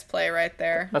sacrifice play right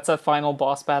there. That's a final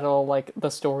boss battle, like, the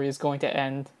story is going to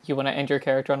end. You want to end your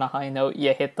character on a high note,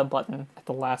 you hit the button at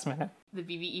the last minute. The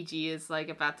BBEG is, like,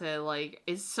 about to, like,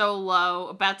 is so low,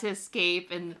 about to escape,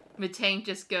 and Matang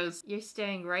just goes, "You're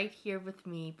staying right here with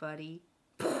me, buddy."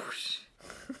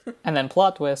 And then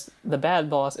plot twist, the bad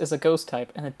boss is a ghost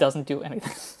type, and it doesn't do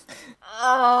anything.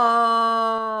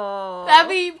 Oh. That'd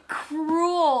be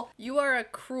cruel. You are a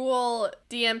cruel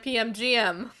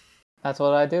DMPMGM. That's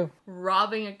what I do.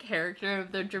 Robbing a character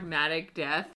of their dramatic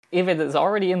death. If it is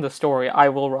already in the story, I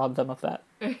will rob them of that.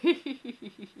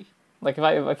 Like,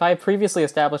 if I previously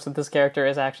established that this character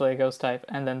is actually a ghost type,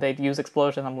 and then they'd use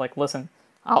explosion, I'm like, listen,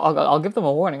 I'll give them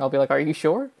a warning. I'll be like, are you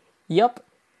sure? Yep.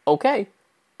 Okay.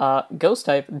 Ghost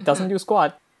type, doesn't do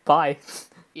squat. Bye.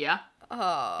 Yeah.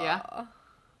 Oh. Yeah.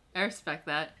 I respect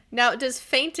that. Now, does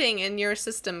fainting in your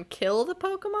system kill the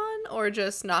Pokemon, or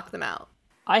just knock them out?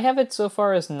 I have it so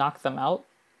far as knock them out,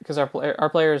 because our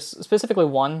players, specifically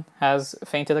one, has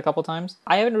fainted a couple times.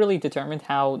 I haven't really determined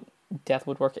how death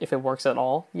would work, if it works at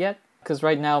all, yet. Because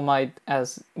right now,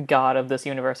 as god of this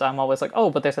universe, I'm always like, oh,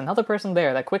 but there's another person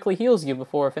there that quickly heals you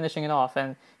before finishing it off,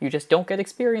 and you just don't get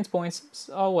experience points.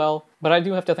 So, oh well. But I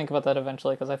do have to think about that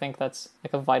eventually, because I think that's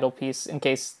like a vital piece in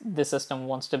case this system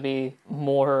wants to be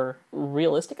more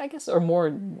realistic, I guess, or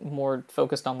more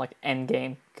focused on like end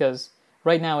game. Because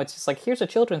right now it's just like, here's a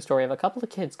children's story of a couple of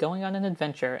kids going on an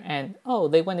adventure, and oh,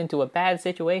 they went into a bad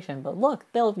situation, but look,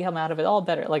 they'll come out of it all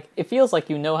better. Like, it feels like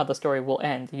you know how the story will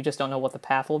end, you just don't know what the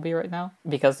path will be right now,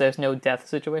 because there's no death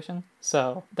situation.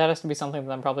 So that has to be something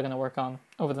that I'm probably going to work on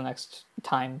over the next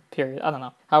time period. I don't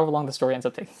know, however long the story ends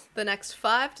up taking. The next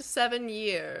 5 to 7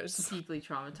 years. Deeply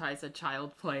traumatize a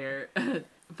child player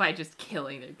by just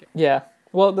killing their character. Yeah,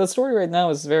 well, the story right now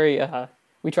is very,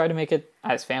 we try to make it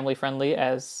as family friendly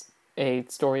as a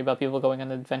story about people going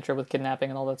on an adventure with kidnapping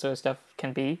and all that sort of stuff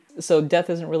can be. So death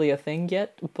isn't really a thing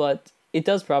yet, but it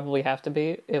does probably have to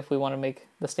be if we want to make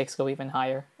the stakes go even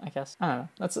higher, I guess. I don't know.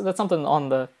 That's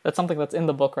something that's in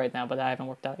the book right now, but I haven't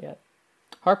worked out yet.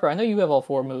 Harper, I know you have all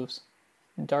 4 moves.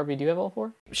 Darby, do you have all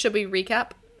 4? Should we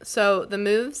recap? So the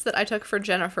moves that I took for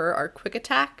Jennifer are Quick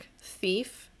Attack,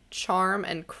 Thief, Charm,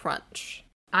 and Crunch.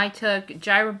 I took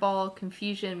Gyro Ball,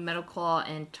 Confusion, Metal Claw,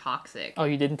 and Toxic. Oh,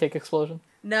 you didn't take Explosion?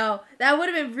 No, that would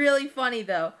have been really funny,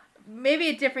 though. Maybe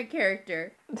a different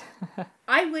character.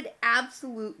 I would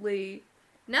absolutely...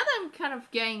 Now that I'm kind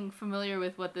of getting familiar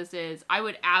with what this is, I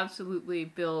would absolutely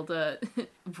build a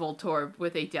Voltorb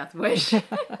with a Death Wish.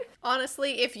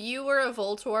 Honestly, if you were a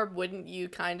Voltorb, wouldn't you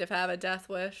kind of have a Death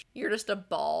Wish? You're just a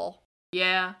ball.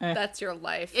 Yeah. That's your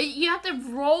life. You have to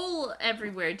roll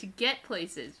everywhere to get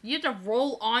places. You have to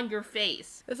roll on your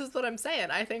face. This is what I'm saying.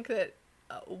 I think that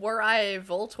were I a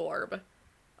Voltorb,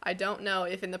 I don't know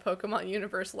if in the Pokemon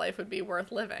universe life would be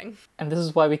worth living. And this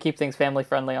is why we keep things family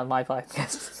friendly on my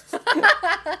podcast.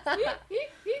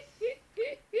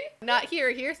 Not here.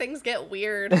 Here things get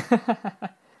weird.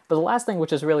 But the last thing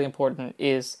which is really important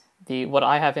is what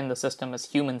I have in the system is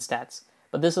human stats.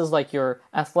 But this is like your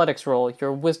athletics roll,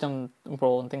 your wisdom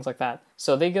roll, and things like that.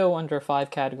 So they go under 5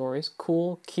 categories: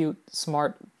 cool, cute,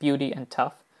 smart, beauty, and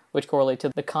tough, which correlate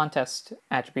to the contest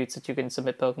attributes that you can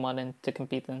submit Pokemon in to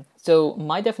compete in. So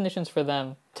my definitions for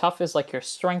them, tough is like your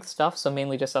strength stuff, so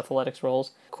mainly just athletics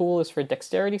rolls. Cool is for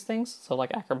dexterity things, so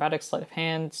like acrobatics, sleight of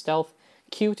hand, stealth.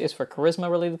 Cute is for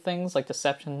charisma-related things, like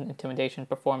deception, intimidation,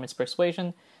 performance,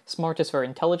 persuasion. Smart is for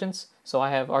intelligence, so I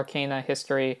have arcana,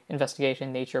 history,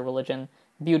 investigation, nature, religion.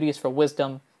 Beauty is for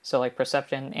wisdom. So like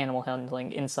perception, animal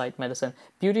handling, insight, medicine.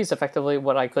 Beauty is effectively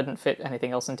what I couldn't fit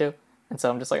anything else into. And so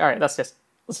I'm just like, all right, let's just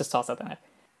toss that in.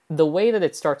 The way that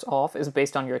it starts off is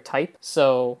based on your type.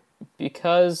 So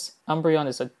because Umbreon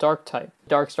is a dark type,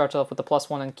 dark starts off with a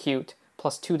 +1 in cute,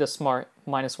 +2 to smart,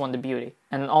 -1 to beauty.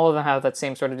 And all of them have that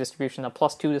same sort of distribution of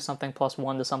 +2 to something,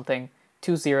 +1 to something,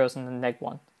 2 zeros, and then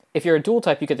 -1. If you're a dual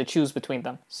type, you get to choose between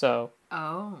them. So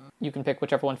you can pick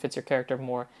whichever one fits your character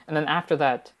more. And then after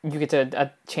that, you get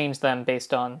to change them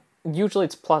based on, usually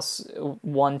it's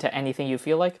 +1 to anything you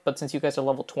feel like, but since you guys are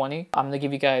level 20, I'm going to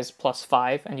give you guys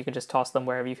 +5, and you can just toss them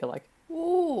wherever you feel like.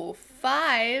 Ooh,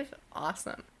 5.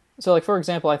 Awesome. So, like, for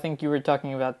example, I think you were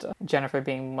talking about Jennifer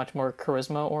being much more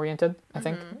charisma-oriented, I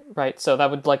think, right? So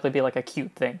that would likely be like a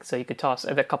cute thing, so you could toss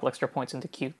a couple extra points into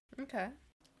cute. Okay.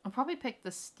 I'll probably pick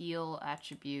the steel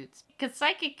attributes, because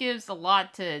psychic gives a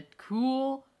lot to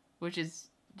cool, which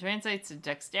translates to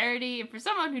dexterity, and for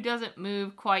someone who doesn't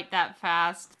move quite that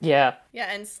fast. Yeah.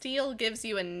 Yeah, and steel gives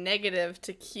you a negative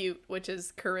to cute, which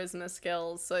is charisma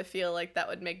skills, so I feel like that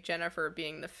would make Jennifer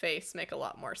being the face make a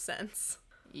lot more sense.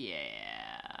 Yeah.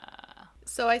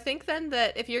 So I think then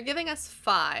that if you're giving us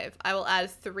 5, I will add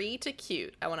 3 to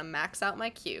cute. I want to max out my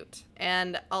cute.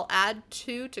 And I'll add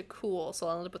 2 to cool, so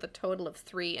I'll end up with a total of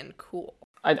 3 in cool.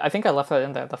 I think I left that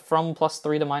in there. The from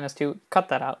 +3 to -2, cut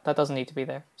that out. That doesn't need to be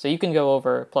there. So you can go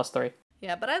over +3.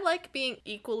 Yeah, but I like being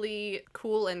equally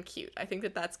cool and cute. I think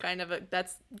that that's kind of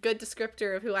that's good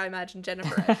descriptor of who I imagine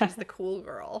Jennifer as. She's the cool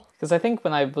girl. Because I think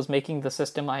when I was making the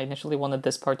system, I initially wanted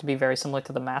this part to be very similar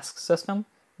to the mask system,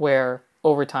 where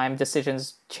over time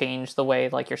decisions change the way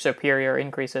like your superior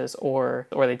increases or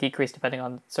they decrease depending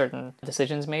on certain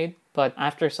decisions made. But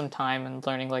after some time and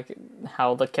learning like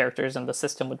how the characters and the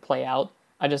system would play out,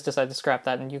 I just decided to scrap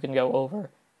that and you can go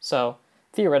over. So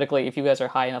theoretically, if you guys are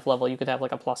high enough level, you could have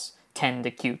like a +10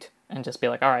 to cute and just be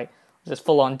like, all right, just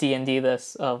full on D&D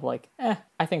this of like,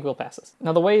 I think we'll pass this.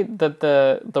 Now the way that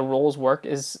the rolls work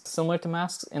is similar to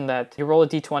masks in that you roll a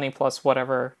d20 plus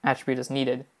whatever attribute is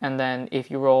needed. And then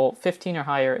if you roll 15 or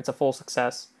higher, it's a full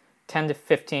success. 10 to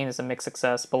 15 is a mixed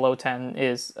success. Below 10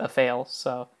 is a fail.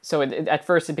 So at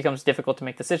first it becomes difficult to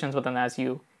make decisions, but then as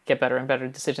you get better and better,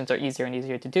 decisions are easier and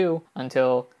easier to do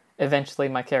until eventually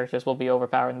my characters will be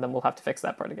overpowered and then we'll have to fix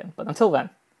that part again. But until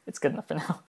then, it's good enough for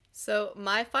now. So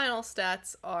my final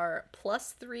stats are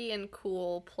 +3 in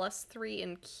cool, +3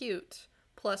 in cute,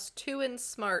 +2 in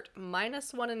smart,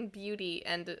 -1 in beauty,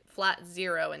 and flat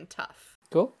 0 in tough.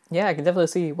 Cool. Yeah, I can definitely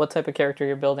see what type of character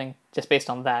you're building just based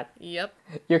on that. Yep.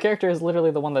 Your character is literally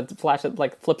the one that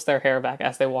flips their hair back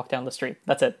as they walk down the street.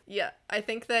 That's it. Yeah, I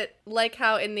think that, like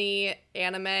how in the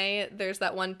anime, there's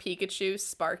that one Pikachu,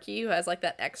 Sparky, who has, like,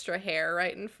 that extra hair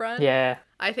right in front. Yeah.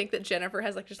 I think that Jennifer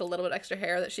has, like, just a little bit extra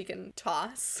hair that she can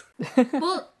toss.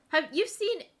 Well, have you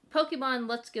seen Pokemon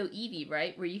Let's Go Eevee,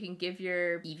 right? Where you can give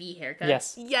your Eevee haircut?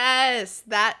 Yes. Yes!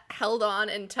 That held on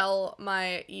until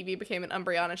my Eevee became an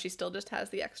Umbreon, and she still just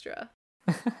has the extra.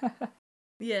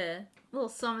 Yeah. A little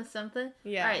something.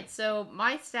 Yeah. Alright, so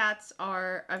my stats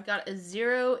are, I've got a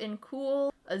 0 in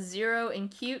cool, a 0 in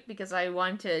cute because I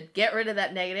want to get rid of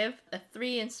that negative, a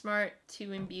 3 in smart,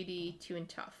 2 in beauty, 2 in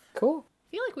tough. Cool.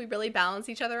 I feel like we really balance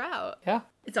each other out. Yeah.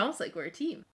 It's almost like we're a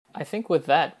team. I think with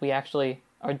that, we actually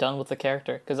are done with the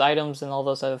character. Because items and all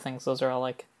those other things, those are all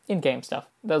like in-game stuff.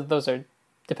 Those are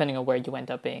depending on where you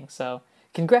end up being. So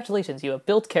congratulations, you have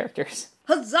built characters.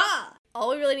 Huzzah!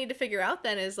 All we really need to figure out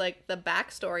then is, like, the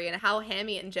backstory and how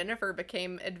Hammy and Jennifer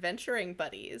became adventuring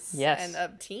buddies. Yes. And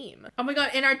a team. Oh my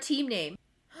god, and our team name.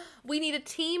 We need a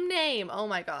team name! Oh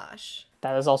my gosh.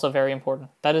 That is also very important.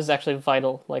 That is actually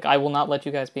vital. Like, I will not let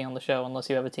you guys be on the show unless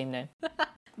you have a team name.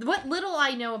 What little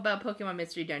I know about Pokemon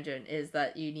Mystery Dungeon is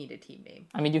that you need a team name.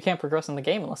 I mean, you can't progress in the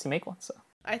game unless you make one, so.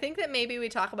 I think that maybe we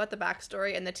talk about the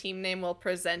backstory and the team name will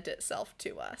present itself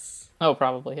to us. Oh,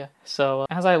 probably, yeah. So,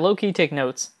 as I low-key take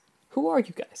notes, who are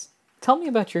you guys? Tell me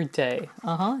about your day.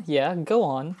 Yeah, go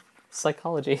on.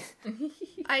 Psychology.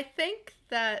 I think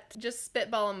that, just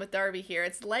spitballing with Darby here,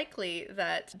 it's likely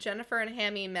that Jennifer and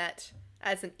Hammy met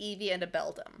as an Eevee and a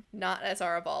Beldum, not as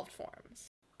our evolved forms.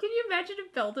 Can you imagine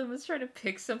if Beldum was trying to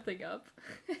pick something up?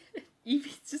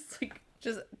 Eevee's just like,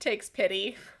 Just takes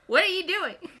pity. what are you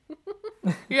doing?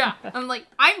 Yeah, I'm like,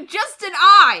 I'm just an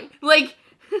eye! Like,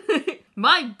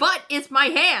 My butt is my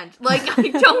hand. Like, I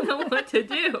don't know what to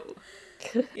do.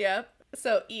 Yep.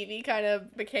 So Eevee kind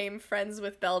of became friends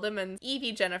with Beldum, and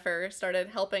Eevee Jennifer started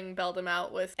helping Beldum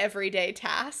out with everyday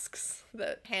tasks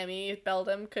that Hammy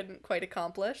Beldum couldn't quite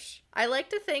accomplish. I like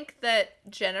to think that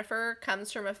Jennifer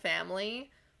comes from a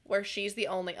family where she's the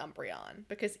only Umbreon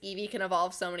because Eevee can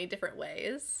evolve so many different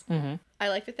ways. Mm-hmm. I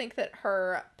like to think that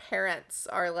her parents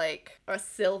are like a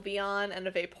Sylveon and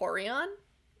a Vaporeon.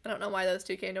 I don't know why those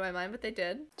two came to my mind, but they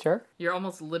did. Sure. You're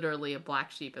almost literally a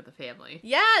black sheep of the family.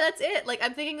 Yeah, that's it. Like,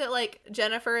 I'm thinking that, like,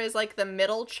 Jennifer is, like, the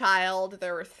middle child.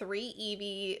 There were 3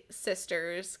 Eevee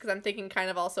sisters, because I'm thinking kind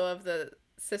of also of the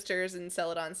sisters in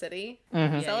Celadon City.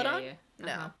 Mm-hmm. Celadon? Yeah.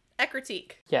 No. Uh-huh.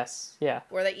 Ecruteak, Yes. Yeah.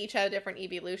 where they each had a different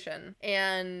evolution.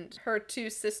 And her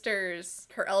 2 sisters,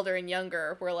 her elder and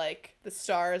younger, were, like, the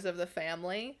stars of the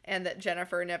family, and that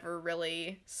Jennifer never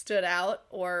really stood out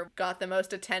or got the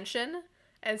most attention.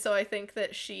 And so I think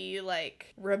that she,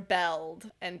 like, rebelled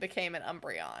and became an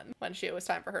Umbreon when it was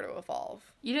time for her to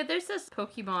evolve. You know, there's this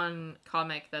Pokemon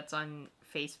comic that's on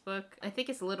Facebook. I think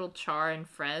it's Little Char and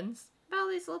Friends about all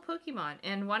these little Pokemon.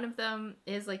 And one of them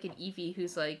is, like, an Eevee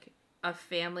who's, like, a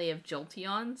family of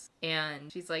Jolteons.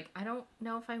 And she's like, I don't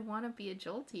know if I want to be a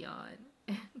Jolteon.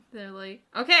 And they're like,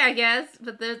 okay, I guess.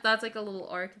 But that's, like, a little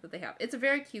arc that they have. It's a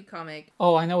very cute comic.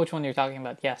 Oh, I know which one you're talking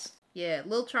about. Yes. Yeah,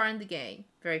 Lil Char and the gang.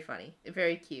 Very funny.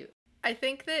 Very cute. I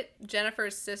think that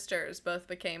Jennifer's sisters both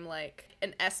became, like,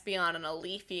 an Espeon and a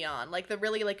Leafeon. Like, the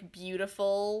really, like,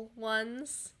 beautiful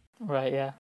ones. Right.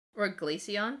 Yeah. Or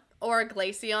Glaceon. Or a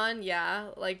Glaceon, yeah.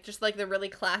 Like, just, like, the really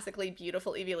classically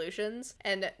beautiful evolutions.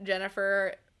 And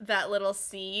Jennifer, that little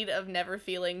seed of never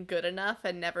feeling good enough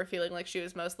and never feeling like she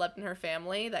was most loved in her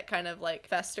family, that kind of, like,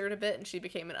 festered a bit, and she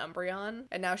became an Umbreon.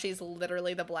 And now she's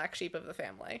literally the black sheep of the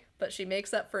family. But she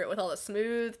makes up for it with all the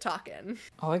smooth talking.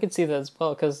 Oh, I could see that as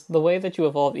well, because the way that you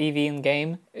evolve Eevee in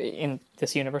game, in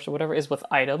this universe or whatever, is with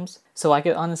items. So I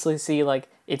could honestly see, like,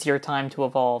 it's your time to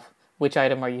evolve. Which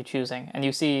item are you choosing? And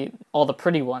you see all the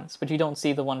pretty ones, but you don't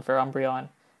see the one for Umbreon.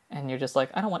 And you're just like,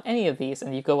 I don't want any of these.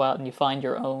 And you go out and you find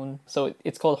your own. So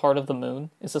it's called Heart of the Moon.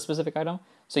 It's a specific item.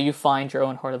 So you find your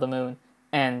own Heart of the Moon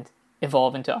and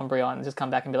evolve into Umbreon and just come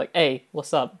back and be like, hey,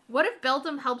 what's up? What if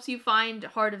Beldum helps you find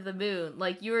Heart of the Moon?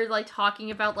 Like, you were, like,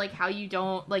 talking about, like, how you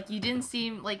don't, like, you didn't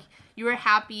seem, like, you were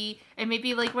happy, and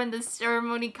maybe, like, when the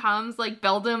ceremony comes, like,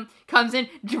 Beldum comes in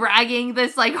dragging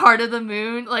this, like, Heart of the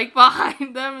Moon, like,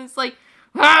 behind them. It's like,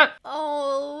 ah!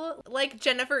 Oh, like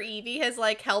Jennifer Eevee has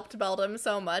like helped Beldum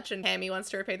so much, and Hammy wants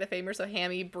to repay the favor, so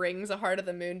Hammy brings a Heart of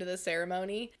the Moon to the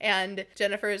ceremony, and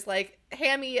Jennifer is like,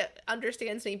 Hammy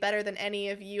understands me better than any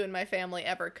of you in my family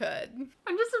ever could.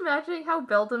 I'm just imagining how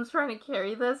Beldum's trying to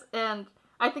carry this, and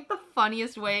I think the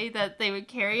funniest way that they would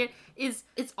carry it is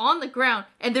it's on the ground,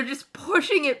 and they're just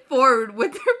pushing it forward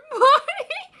with their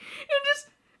body,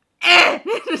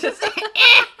 and just,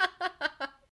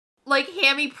 Like,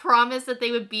 Hammy promised that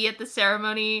they would be at the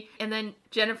ceremony, and then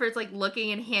Jennifer's, like,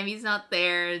 looking, and Hammy's not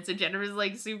there, and so Jennifer's,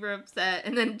 like, super upset,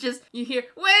 and then just, you hear,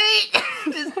 wait!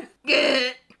 Just,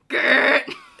 get.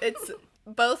 It's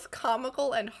both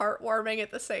comical and heartwarming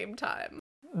at the same time.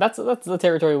 That's the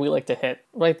territory we like to hit.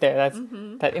 Right there. That's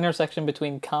that intersection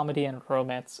between comedy and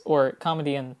romance. Or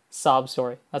comedy and sob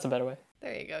story. That's a better way.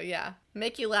 There you go, yeah.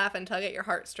 Make you laugh and tug at your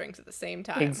heartstrings at the same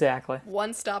time. Exactly.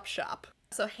 One-stop shop.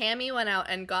 So Hammy went out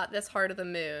and got this Heart of the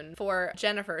Moon for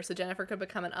Jennifer, so Jennifer could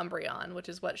become an Umbreon, which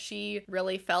is what she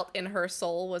really felt in her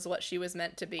soul was what she was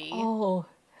meant to be. Oh,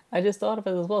 I just thought of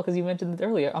it as well, because you mentioned it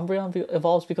earlier. Umbreon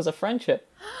evolves because of friendship.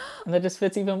 And that just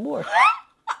fits even more.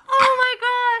 Oh my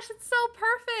gosh, it's so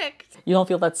perfect! You don't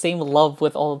feel that same love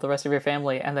with all of the rest of your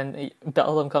family, and then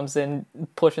Beldum comes in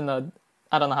pushing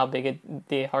I don't know how big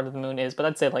the Heart of the Moon is, but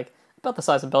I'd say like about the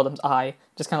size of Beldum's eye,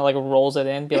 just kind of like rolls it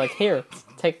in, be like, here,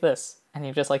 take this. And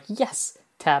you're just like, yes,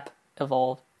 tap,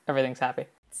 evolve, everything's happy.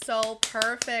 So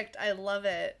perfect, I love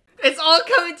it. It's all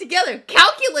coming together,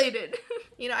 calculated.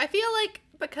 You know, I feel like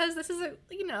because this is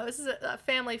a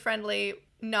family-friendly,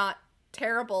 not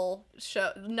terrible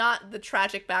show, not the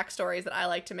tragic backstories that I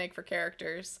like to make for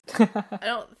characters. I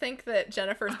don't think that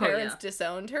Jennifer's parents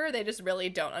disowned her. They just really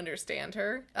don't understand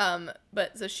her.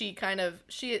 But so she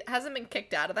hasn't been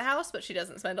kicked out of the house, but she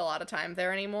doesn't spend a lot of time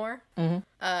there anymore. Mm-hmm.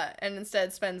 And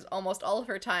instead spends almost all of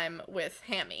her time with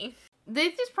Hammy. They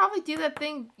just probably do that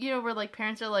thing, you know, where, like,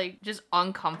 parents are, like, just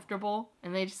uncomfortable,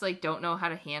 and they just, like, don't know how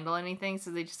to handle anything,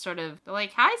 so they just sort of, they're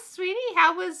like, hi, sweetie,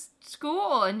 how was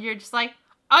school? And you're just like,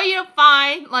 oh, you know,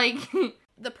 fine, like...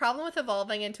 The problem with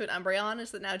evolving into an Umbreon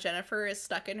is that now Jennifer is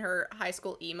stuck in her high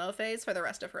school emo phase for the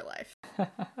rest of her life.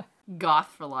 Goth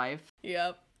for life.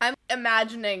 Yep. I'm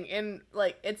imagining in,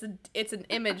 like, it's an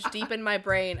image deep in my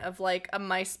brain of, like, a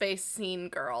MySpace scene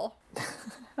girl.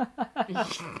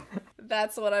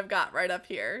 That's what I've got right up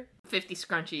here. 50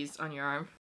 scrunchies on your arm.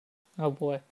 Oh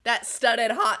boy. That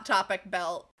studded Hot Topic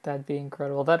belt. That'd be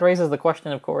incredible. That raises the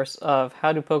question, of course, of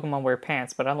how do Pokemon wear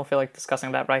pants, but I don't feel like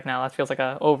discussing that right now. That feels like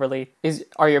a overly...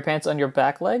 Are your pants on your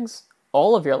back legs?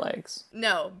 All of your legs?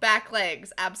 No, back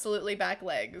legs. Absolutely back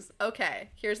legs. Okay,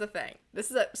 here's the thing. This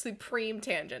is a supreme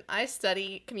tangent. I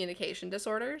study communication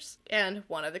disorders, and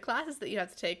one of the classes that you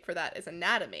have to take for that is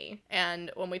anatomy.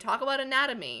 And when we talk about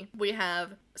anatomy, we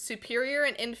have superior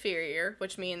and inferior,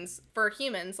 which means for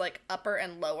humans, like upper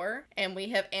and lower, and we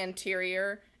have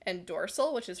anterior and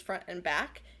dorsal, which is front and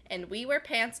back, and we wear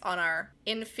pants on our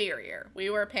inferior. We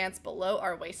wear pants below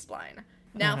our waistline.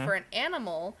 Now, for an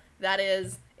animal, that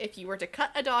is, if you were to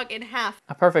cut a dog in half,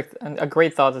 A perfect and a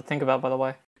great thought to think about, by the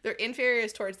way. their inferior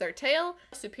is towards their tail,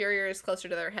 superior is closer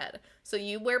to their head. So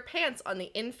you wear pants on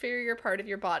the inferior part of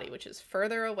your body, which is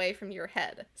further away from your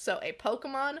head. So a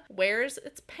Pokemon wears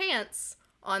its pants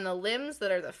on the limbs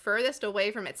that are the furthest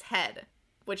away from its head,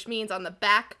 which means on the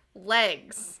back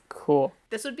legs. Cool.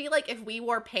 This would be like if we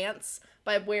wore pants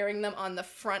by wearing them on the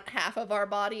front half of our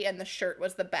body and the shirt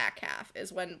was the back half,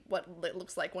 is what it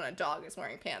looks like when a dog is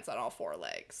wearing pants on all four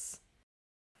legs.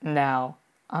 Now,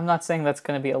 I'm not saying that's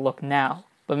going to be a look now,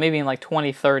 but maybe in like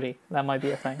 2030, that might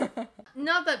be a thing.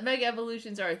 Not that Mega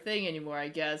Evolutions are a thing anymore, I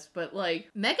guess, but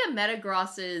like Mega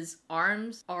Metagross's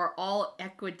arms are all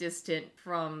equidistant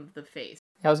from the face.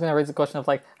 Yeah, I was going to raise the question of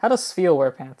like, how does Spheal wear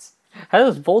pants? How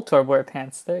does Voltorb wear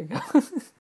pants? There you go.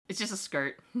 It's just a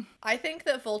skirt. I think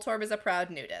that Voltorb is a proud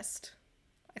nudist.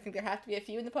 I think there have to be a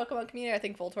few in the Pokemon community. I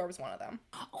think Voltorb is one of them.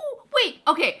 Oh, wait.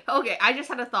 Okay. I just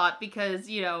had a thought because,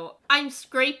 I'm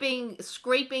scraping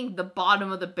the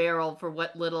bottom of the barrel for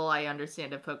what little I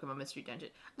understand of Pokemon Mystery Dungeon.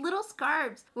 Little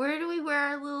scarves. Where do we wear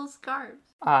our little scarves?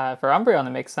 For Umbreon,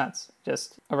 it makes sense.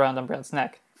 Just around Umbreon's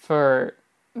neck. For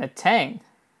Metang,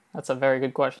 that's a very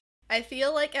good question. I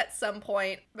feel like at some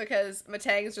point, because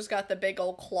Metang's just got the big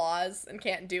old claws and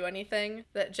can't do anything,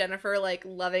 that Jennifer, like,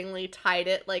 lovingly tied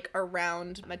it, like,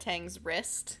 around Metang's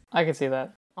wrist. I can see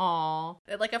that. Aww.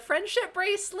 Like a friendship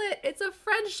bracelet! It's a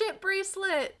friendship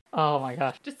bracelet! Oh my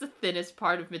gosh. Just the thinnest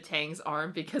part of Metang's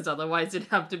arm because otherwise it'd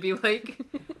have to be like...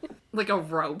 like a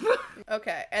rope.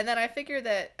 Okay, and then I figure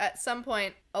that at some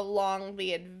point along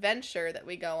the adventure that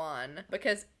we go on,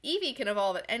 because Eevee can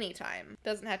evolve at any time,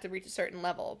 doesn't have to reach a certain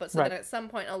level, but so Right. then at some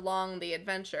point along the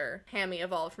adventure, Hammy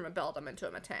evolved from a Beldum into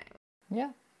a Metang.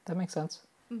 Yeah, that makes sense.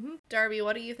 Darby,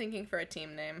 what are you thinking for a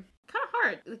team name? Kind of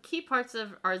hard. The key parts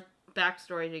of our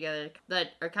backstory together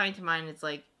that are coming to mind is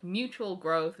like mutual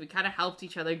growth. We kind of helped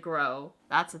each other grow.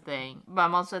 That's a thing. But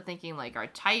I'm also thinking like our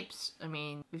types. I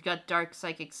mean, we've got Dark,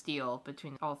 Psychic, Steel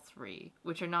between all three,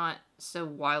 which are not so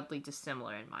wildly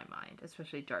dissimilar in my mind,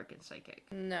 especially Dark and Psychic.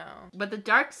 No. But the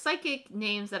Dark Psychic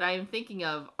names that I am thinking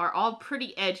of are all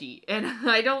pretty edgy, and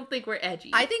I don't think we're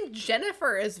edgy. I think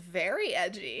Jennifer is very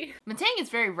edgy. Metang is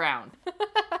very round.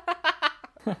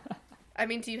 I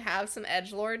mean, do you have some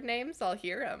edgelord names? I'll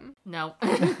hear them. No.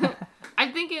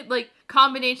 I'm thinking like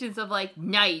combinations of like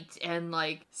night and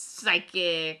like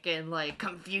psychic and like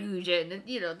confusion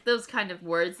and those kind of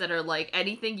words that are like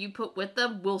anything you put with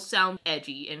them will sound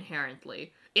edgy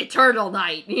inherently. Eternal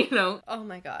night, Oh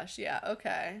my gosh, yeah,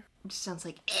 okay. It just sounds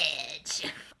like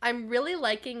edge. I'm really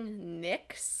liking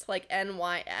Nyx, like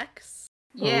Nyx.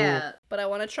 Yeah. But I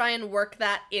want to try and work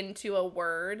that into a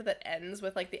word that ends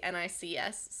with like the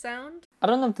NICS sound. I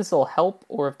don't know if this will help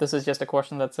or if this is just a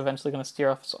question that's eventually going to steer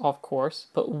us off course,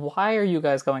 but why are you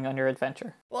guys going on your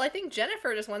adventure? Well, I think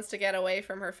Jennifer just wants to get away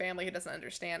from her family who doesn't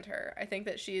understand her. I think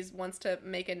that she wants to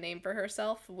make a name for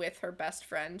herself with her best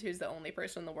friend, who's the only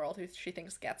person in the world who she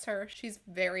thinks gets her. She's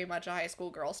very much a high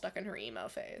school girl stuck in her emo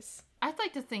phase. I'd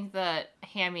like to think that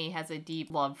Hammy has a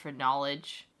deep love for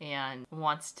knowledge and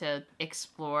wants to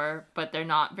explore, but they're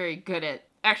not very good at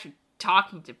actually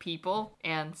talking to people.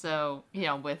 And so,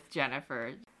 with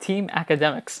Jennifer. Team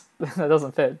academics. That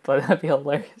doesn't fit, but that'd be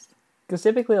hilarious. Because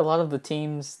typically a lot of the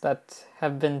teams that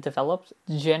have been developed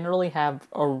generally have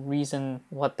a reason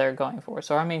what they're going for.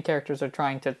 So our main characters are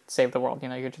trying to save the world,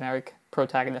 your generic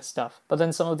protagonist stuff. But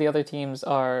then some of the other teams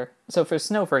are... So for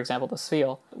Snow, for example, the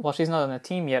Spheal, while she's not on a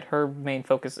team yet, her main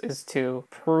focus is to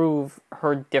prove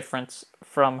her difference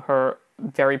from her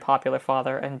very popular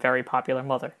father and very popular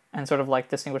mother. And sort of like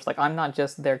distinguish, like, I'm not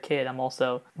just their kid, I'm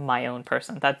also my own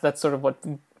person. That's sort of what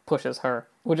pushes her,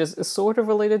 which is sort of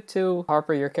related to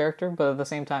Harper, your character, but at the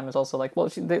same time is also like, well,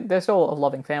 they're still a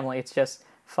loving family. It's just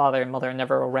father and mother are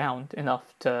never around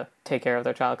enough to take care of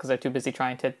their child because they're too busy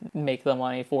trying to make the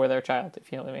money for their child,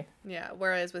 if you know what I mean. Yeah,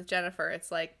 whereas with Jennifer,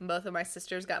 it's like both of my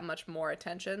sisters got much more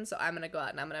attention, so I'm going to go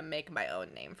out and I'm going to make my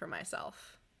own name for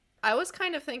myself. I was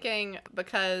kind of thinking,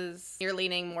 because you're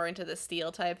leaning more into the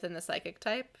steel type than the psychic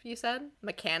type, you said,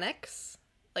 mechanics.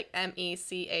 like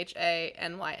MECHANYX,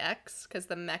 because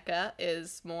the mecha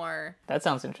is more That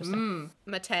sounds interesting.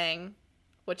 Metang,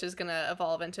 which is gonna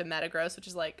evolve into Metagross, which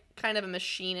is like kind of a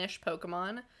machine-ish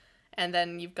Pokemon. And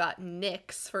then you've got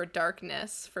Nyx for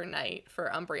darkness, for night, for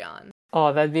Umbreon.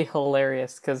 Oh, that'd be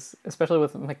hilarious, because especially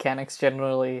with mechanics,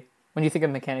 generally, when you think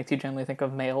of mechanics, you generally think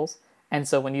of males. And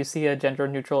so when you see a gender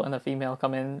neutral and a female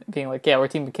come in being like, yeah, we're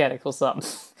Team Mechanics, what's up?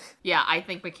 Yeah, I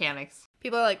think mechanics.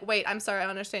 People are like, wait, I'm sorry, I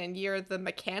don't understand. You're the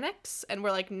mechanics? And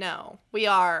we're like, no, we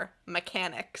are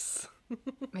mechanics.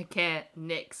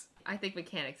 Mechanics. I think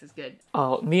mechanics is good.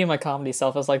 Oh, me and my comedy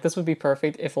self is like, this would be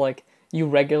perfect if, like, you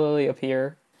regularly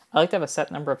appear. I like to have a set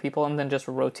number of people and then just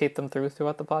rotate them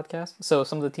throughout the podcast. So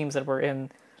some of the teams that were in,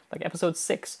 like, episode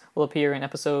 6 will appear in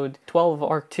episode 12 of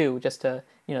Arc 2, just to,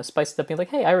 you know, spice it up, being like,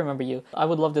 hey, I remember you. I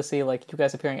would love to see, like, you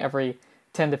guys appearing every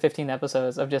 10 to 15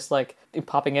 episodes of just, like,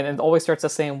 popping in, and it always starts the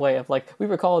same way of, like, we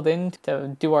were called in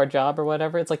to do our job or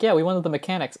whatever. It's like, yeah, we wanted the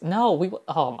mechanics. No,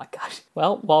 oh my gosh.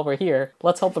 Well, while we're here,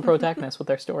 let's help the protagonist with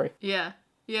their story. Yeah.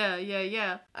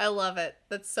 I love it.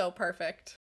 That's so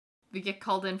perfect. We get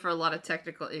called in for a lot of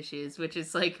technical issues, which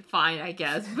is, like, fine, I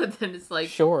guess. But then it's like,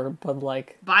 Sure, but,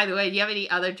 like... by the way, do you have any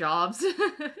other jobs?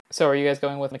 So are you guys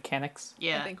going with mechanics?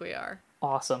 Yeah. I think we are.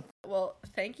 Awesome. Well,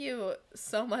 thank you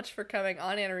so much for coming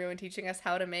on, Anaru, and teaching us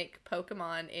how to make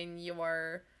Pokemon in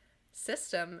your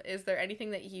system. Is there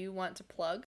anything that you want to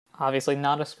plug? Obviously,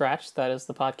 Not a Scratch. That is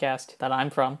the podcast that I'm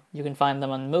from. You can find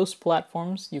them on most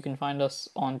platforms. You can find us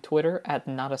on Twitter at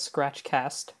Not a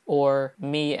Scratchcast, or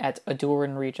me at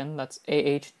Adurin Region. That's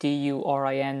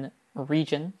AHDURIN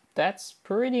Region. That's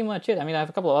pretty much it. I mean, I have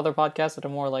a couple of other podcasts that are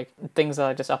more like things that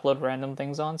I just upload random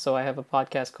things on. So I have a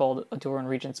podcast called Adurin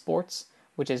Region Sports,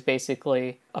 which is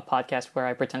basically a podcast where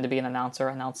I pretend to be an announcer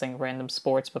announcing random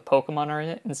sports, but Pokemon are in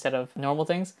it instead of normal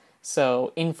things.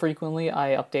 So infrequently, I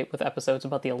update with episodes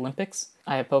about the Olympics.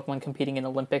 I have Pokemon competing in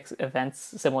Olympics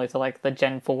events, similar to like the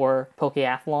Gen 4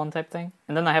 Pokeathlon type thing.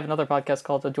 And then I have another podcast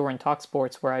called Adurin Talk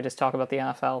Sports, where I just talk about the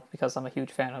NFL because I'm a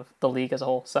huge fan of the league as a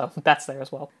whole. So that's there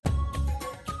as well.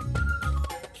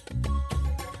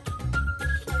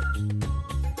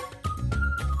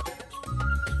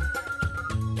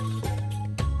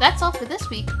 That's all for this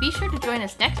week. Be sure to join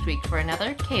us next week for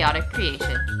another Chaotic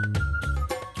Creation.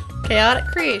 Chaotic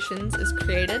Creations is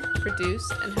created,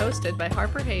 produced, and hosted by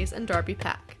Harper Hayes and Darby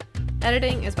Pack.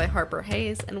 Editing is by Harper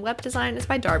Hayes, and web design is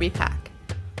by Darby Pack.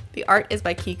 The art is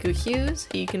by Kiku Hughes,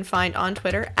 who you can find on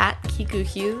Twitter at Kiku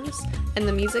Hughes, and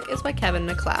the music is by Kevin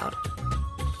MacLeod.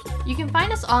 You can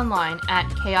find us online at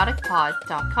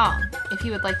chaoticpod.com. If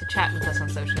you would like to chat with us on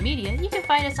social media, you can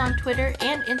find us on Twitter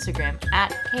and Instagram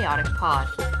at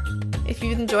chaoticpod. If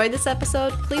you've enjoyed this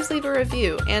episode, please leave a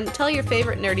review and tell your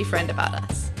favorite nerdy friend about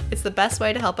us. It's the best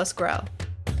way to help us grow.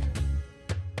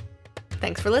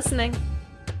 Thanks for listening.